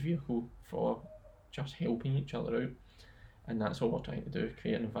huge vehicle for just helping each other out, and that's what we're trying to do,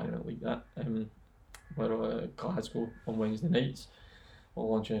 create an environment like that. We're at Glasgow on Wednesday nights, we're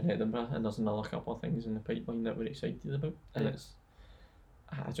launching in Edinburgh, and there's another couple of things in the pipeline that we're excited about, and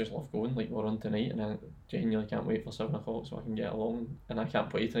I just love going. Like, we're on tonight, and I genuinely can't wait for 7 o'clock so I can get along, and I can't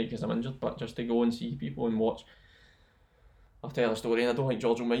play tonight because I'm injured, but just to go and see people and watch. I'll tell a story, and I don't think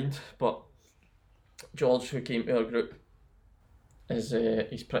George will mind, but George, who came to our group,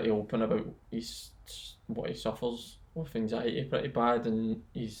 he's pretty open about what he suffers with anxiety pretty bad, and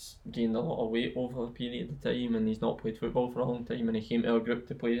he's gained a lot of weight over a period of time, and he's not played football for a long time, and he came to our group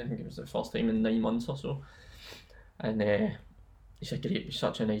to play. I think it was the first time in 9 months or so, and he's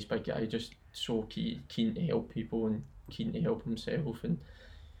such a nice big guy, just so keen to help people and keen to help himself, and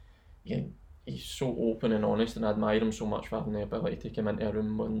yeah, he's so open and honest, and I admire him so much for having the ability to come into a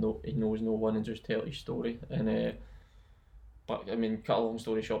room when he knows no one and just tell his story. And but I mean, cut a long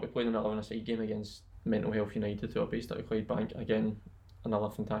story short, we played an 11-a-side game against Mental Health United, who are based out of Clydebank. Again, another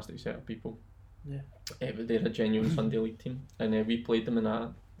fantastic set of people. Yeah. They're a genuine Sunday League team, and we played them in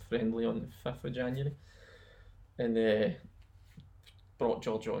a friendly on the 5th of January, and brought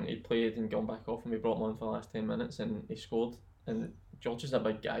George on. He played and gone back off, and we brought him on for the last 10 minutes, and he scored. And George is a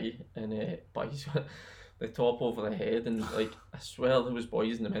big guy, and but he's the top over the head, and like I swear there was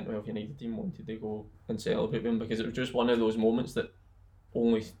boys in the Mental Health United team wanted to go and celebrate him, because it was just one of those moments that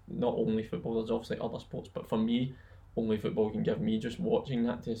not only football, there's obviously other sports, but for me, only football can give me, just watching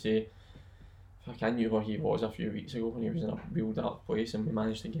that, to say, fuck, I knew where he was a few weeks ago when he was in a real dark place, and we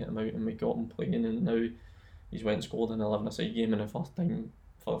managed to get him out and we got him playing, and now he's went and scored an 11-a-side game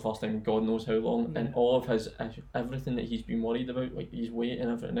for the first time God knows how long, and all of his everything that he's been worried about, like his weight and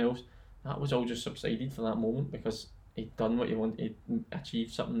everything else, that was all just subsided for that moment, because he'd done what he wanted, he'd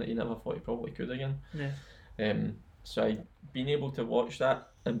achieved something that he never thought he probably could again. So being able to watch that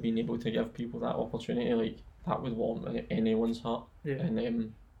and being able to give people that opportunity, like, that would warm anyone's heart.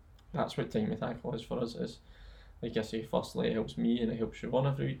 And that's what Time to Tackle is for us. Is, like I say, firstly it helps me and it helps you on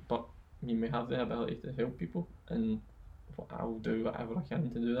every week, but I mean, we have the ability to help people, and I'll do whatever I can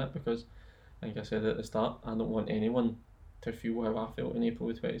to do that, because like I said at the start, I don't want anyone to feel how I felt in April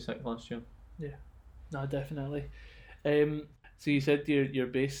the 26th last year. Yeah, no, definitely. So you said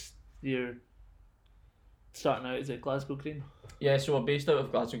you're starting out, is it Glasgow Green? Yeah, so we're based out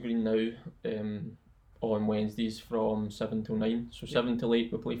of Glasgow Green now, on Wednesdays from 7 till 9. So 7 till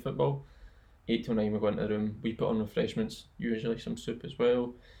 8 we play football, 8 till 9 we go into the room, we put on refreshments, usually some soup as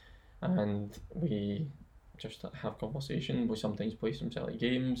well, and we just have conversation. We sometimes play some silly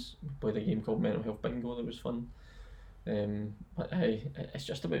games. We played a game called Mental Health Bingo that was fun. But it's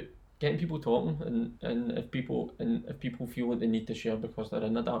just about getting people talking, and if people feel like they need to share because they're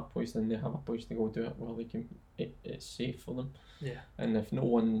in a dark place, then they have a place to go do it where they can. It's safe for them. Yeah. And if no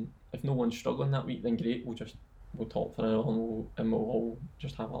one's struggling that week, then great. We'll talk for an hour, and we'll all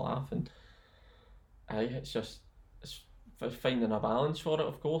just have a laugh. And it's finding a balance for it,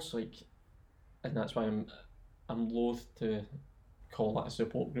 of course. Like, and that's why I'm loath to call that a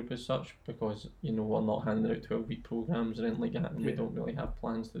support group as such, because we're not handing out 12-week programs or anything like that, and we don't really have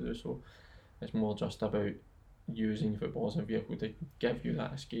plans to do so. It's more just about using football as a vehicle to give you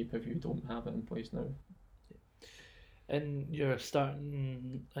that escape if you don't have it in place now. And you're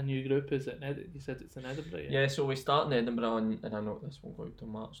starting a new group, is it? You said it's in Edinburgh. Yeah, so we start in Edinburgh, and I know this won't go out till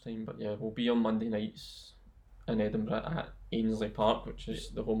March time, but yeah, we'll be on Monday nights in Edinburgh at Ainsley Park, which is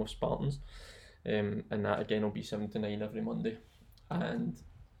the home of Spartans, and that again will be 7 to 9 every Monday. And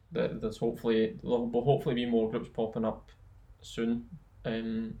there'll hopefully be more groups popping up soon,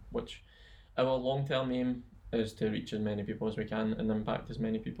 which our long-term aim is to reach as many people as we can and impact as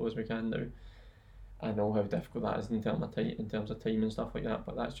many people as we can. Now, I know how difficult that is in terms of time and stuff like that,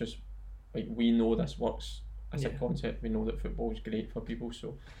 but that's just, like, we know this works as a concept. We know that football is great for people,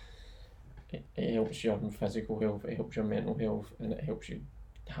 so it helps your physical health, it helps your mental health, and it helps you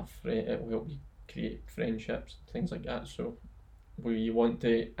it will help you create friendships, things like that. So we want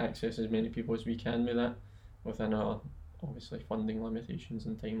to access as many people as we can with that, within our, obviously, funding limitations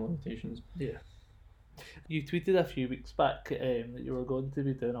and time limitations. Yeah. You tweeted a few weeks back that you were going to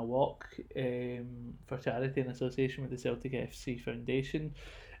be doing a walk for charity in association with the Celtic FC Foundation,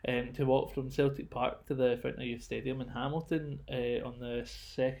 to walk from Celtic Park to the Fountain of Youth Stadium in Hamilton on the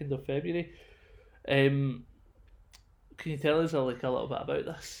 2nd of February. Can you tell us a little bit about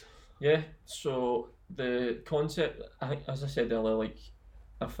this? Yeah, so the concept, I think, as I said earlier, like,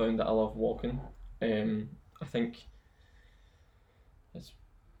 I found that I love walking. I think it's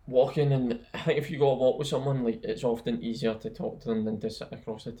walking, and I think if you go a walk with someone, like, it's often easier to talk to them than to sit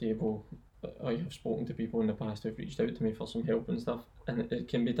across the table. I have spoken to people in the past who've reached out to me for some help and stuff, and it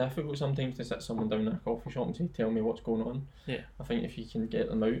can be difficult sometimes to sit someone down in a coffee shop and say, tell me what's going on. Yeah. I think if you can get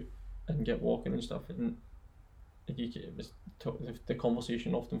them out and get walking and stuff, and the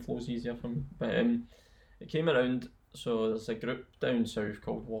conversation often flows easier for me. But it came around, so there's a group down south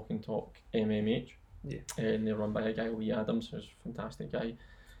called Walk and Talk MMH, and they're run by a guy, Lee Adams, who's a fantastic guy.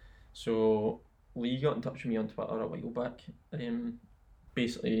 So Lee got in touch with me on Twitter a while back.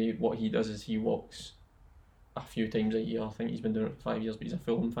 Basically what he does is he walks a few times a year. I think he's been doing it for 5 years, but he's a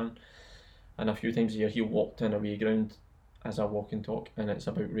Fulham fan, and a few times a year he'll walk to an away ground as a walk and talk, and it's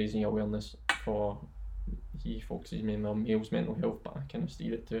about raising awareness for, he focuses mainly on males' mental health, but I kind of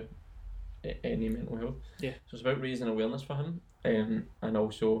steer it to any mental health. Yeah. So it's about raising awareness for him, and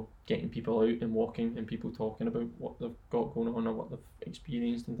also getting people out and walking and people talking about what they've got going on or what they've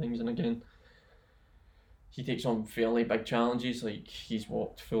experienced and things. And again, he takes on fairly big challenges. Like he's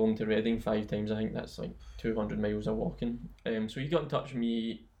walked Fulham to Reading 5 times. I think that's like 200 miles of walking. So he got in touch with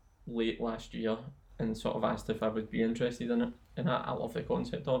me late last year and sort of asked if I would be interested in it. And I love the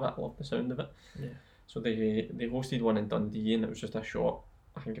concept of it. I love the sound of it. Yeah. So they hosted one in Dundee, and it was just a short,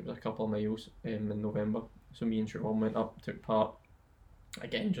 I think it was a couple of miles in November. So me and Siobhan went up, took part.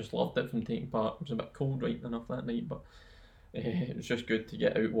 Again, just loved it from taking part. It was a bit cold right enough that night, but it was just good to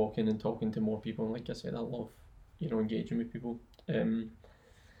get out walking and talking to more people. And like I said, I love, engaging with people.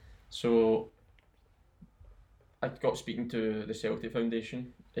 So I got speaking to the Celtic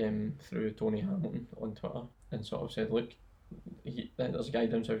Foundation through Tony Hamilton on Twitter, and sort of said, look, there's a guy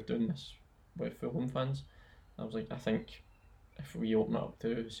down south doing this with Fulham fans. I was like, I think if we open it up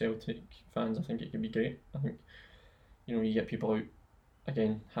to Celtic fans, I think it could be great. I think, you get people out,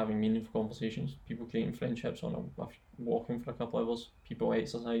 again, having meaningful conversations, people creating friendships on walking for a couple of hours, people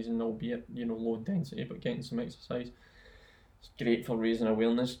exercising, albeit, low density, but getting some exercise. It's great for raising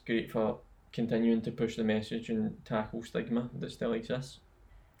awareness, great for continuing to push the message and tackle stigma that still exists.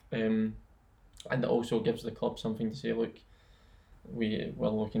 And it also gives the club something to say, look, we're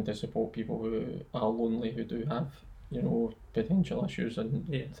looking to support people who are lonely, who do have, potential issues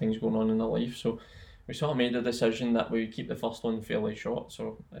and things going on in their life. So we sort of made a decision that we keep the first one fairly short,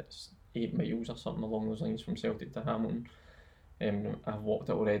 so it's 8 miles or something along those lines from Celtic to Hamilton. I've walked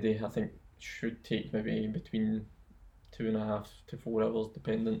it already. I think it should take maybe between 2.5 to 4 hours,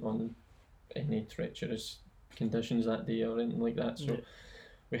 dependent on any treacherous conditions that day or anything like that. So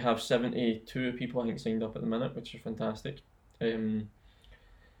we have 72 people, I think, signed up at the minute, which is fantastic. And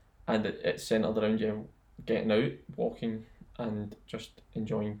it's centred around getting out, walking, and just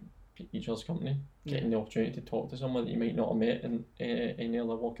enjoying each other's company, getting the opportunity to talk to someone that you might not have met in any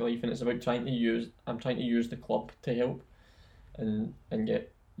other walk of life. And it's about I'm trying to use the club to help and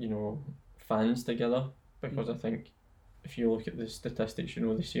get fans together, because I think if you look at the statistics,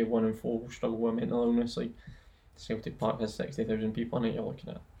 they say 1 in 4 will struggle with mental illness. Like Celtic Park has 60,000 people in it. You're looking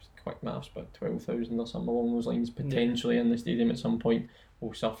at quick maths, but 12,000 or something along those lines potentially in the stadium at some point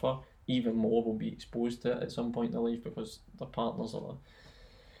will suffer. Even more will be exposed to it at some point in their life, because their partners or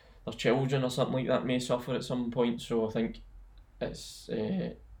their children or something like that may suffer at some point. So I think it's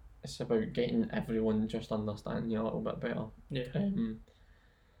about getting everyone just understanding you a little bit better.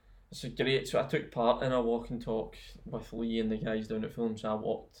 It's great. So I took part in a walk and talk with Lee and the guys down at Fulham. So I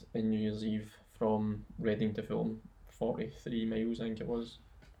walked in New Year's Eve from Reading to Fulham, 43 miles I think it was.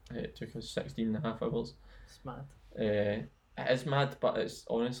 It took us 16.5 hours. It's mad. It is mad, but it's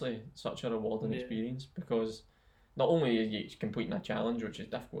honestly such a rewarding experience, because not only are you completing a challenge, which is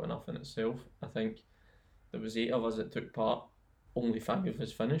difficult enough in itself, I think there was 8 of us that took part, only 5 of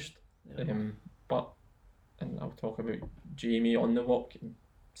us finished. And I'll talk about Jamie on the walk,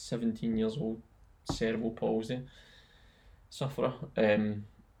 17 years old, cerebral palsy sufferer, and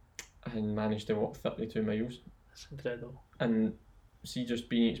managed to walk 32 miles. That's incredible. And see, just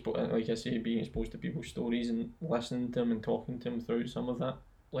being exposed, like I say, being exposed to people's stories and listening to them and talking to them through some of that,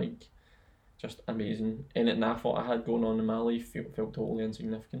 like, just amazing. Anything I thought I had going on in my life felt totally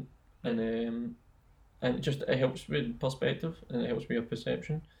insignificant, and it helps with perspective and it helps with your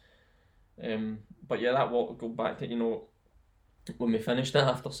perception. But yeah, that walk, go back to when we finished it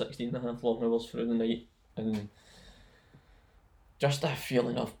after 16.5 long hours through the night, and just that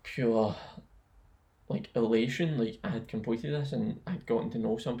feeling of pure elation, like I had completed this and I'd gotten to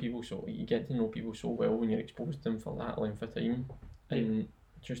know some people. So you get to know people so well when you're exposed to them for that length of time, and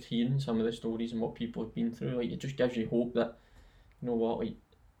just hearing some of the stories and what people have been through, it just gives you hope that,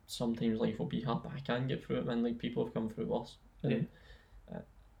 sometimes life will be hard, but I can get through it, man. Like, people have come through worse, and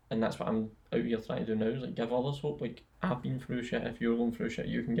that's what I'm out here trying to do now, is give others hope. Like, I've been through shit. If you're going through shit,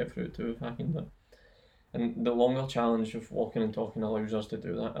 you can get through it too if I can do it. And the longer challenge of walking and talking allows us to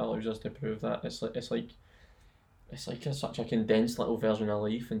do that. It allows us to prove that. It's like such a condensed little version of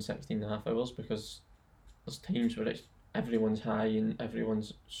life in 16.5 hours, because there's times where everyone's high and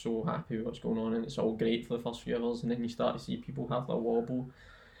everyone's so happy with what's going on, and it's all great for the first few hours, and then you start to see people have their wobble,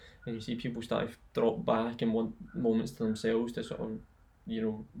 and you see people start to drop back and want moments to themselves to sort of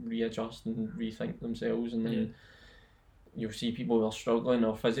readjust and rethink themselves, and then you'll see people who are struggling,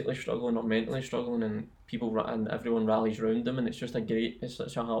 or physically struggling, or mentally struggling, and everyone rallies around them, and it's such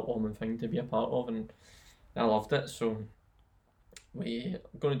a heartwarming thing to be a part of, and I loved it. So we're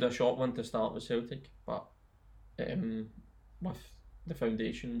going to do a short one to start with Celtic, but with the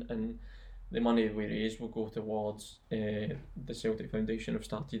foundation, and the money we raise will go towards the Celtic Foundation. Have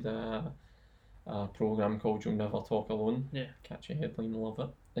started a a programme called You'll Never Talk Alone. Yeah. Catchy headline, love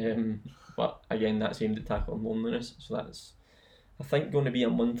it. But again, that's aimed at tackling loneliness. So that's, I think, going to be a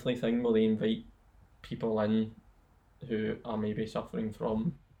monthly thing where they invite people in who are maybe suffering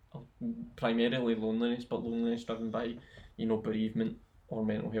from primarily loneliness, but loneliness driven by, bereavement or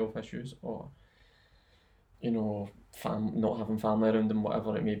mental health issues, or not having family around them,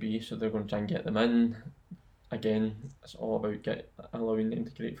 whatever it may be. So they're going to try and get them in. Again, it's all about allowing them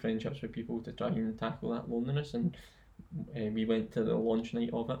to create friendships with people to try and tackle that loneliness. And we went to the launch night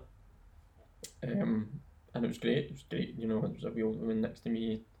of it, and it was great. It was great. It was a wee woman next to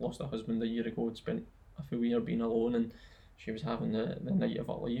me, lost her husband a year ago, had spent a full year being alone, and she was having the night of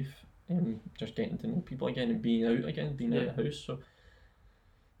her life, just getting to know people again and being out again, being out of the house. So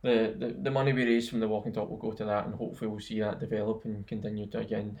the money we raise from the Walking Talk will go to that, and hopefully we'll see that develop and continue to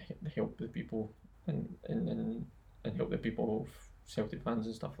again help the people and help the people, Celtic fans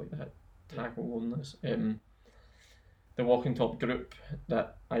and stuff like that, tackle loneliness. The Walking Talk group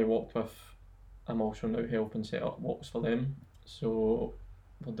that I walked with, I'm also now helping set up walks for them. So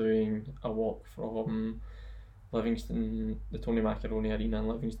we're doing a walk from Livingston, the Tony Macaroni Arena in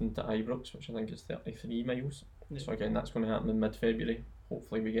Livingston, to Ibrox, which I think is 33 miles. Yeah. So again, that's going to happen in mid-February.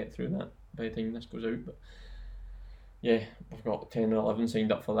 Hopefully we get through that by the time this goes out. But yeah, we've got 10 or 11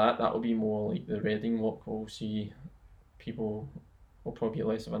 signed up for that. That'll be more like the Reading walk. We'll see people, will probably be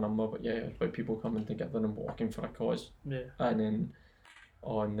less of a number, but yeah, it's about people coming together and walking for a cause. Yeah. And then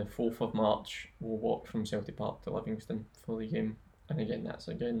on the 4th of March, we'll walk from Celtic Park to Livingston for the game. And again, that's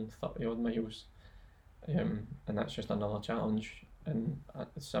 30 odd miles. And that's just another challenge. And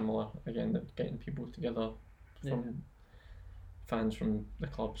similar, again, that getting people together from fans from the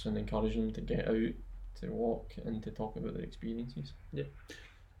clubs and encouraging them to get out, to walk and to talk about their experiences. Yeah,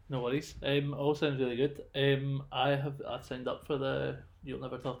 no worries. All sounds really good. I signed up for the You'll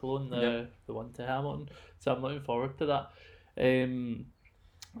Never Talk Alone, the one to Hamilton, so I'm looking forward to that.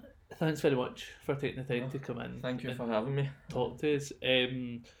 Thanks very much for taking the time to come in. Thank you for having me. Talk to us.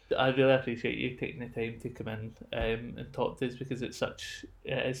 I really appreciate you taking the time to come in and talk to us, because it's such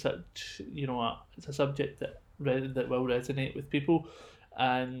it's a subject that will resonate with people,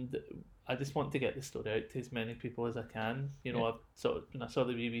 and I just want to get the story out to as many people as I can. I've when I saw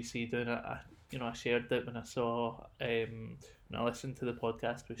the BBC doing it, I shared it when I saw when I listened to the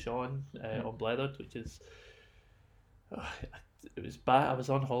podcast with Sean on Blethered, which is. It was bad. I was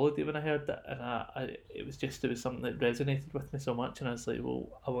on holiday when I heard that, and it was something that resonated with me so much, and I was like,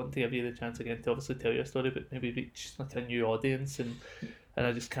 well, I want to give you the chance again to obviously tell your story, but maybe reach like a new audience, and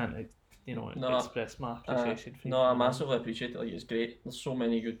I just can't express my appreciation for you. No, I massively appreciate it. Like, it's great. There's so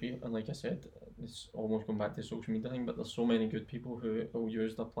many good people, and like I said, it's almost going back to the social media thing, but there's so many good people who will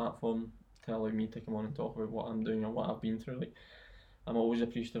use their platform to allow me to come on and talk about what I'm doing or what I've been through. Like, I'm always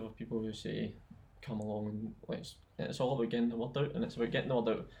appreciative of people who say, come along and it's all about getting the word out, and it's about getting the word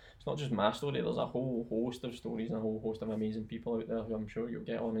out. It's not just my story, there's a whole host of stories and a whole host of amazing people out there who I'm sure you'll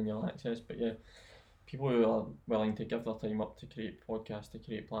get on and you'll access. But yeah, people who are willing to give their time up to create podcasts, to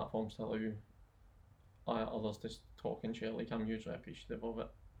create platforms to allow others to talk and share, like, I'm hugely appreciative of it.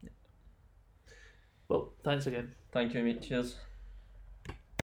 Well, thanks again. Thank you, mate. Cheers.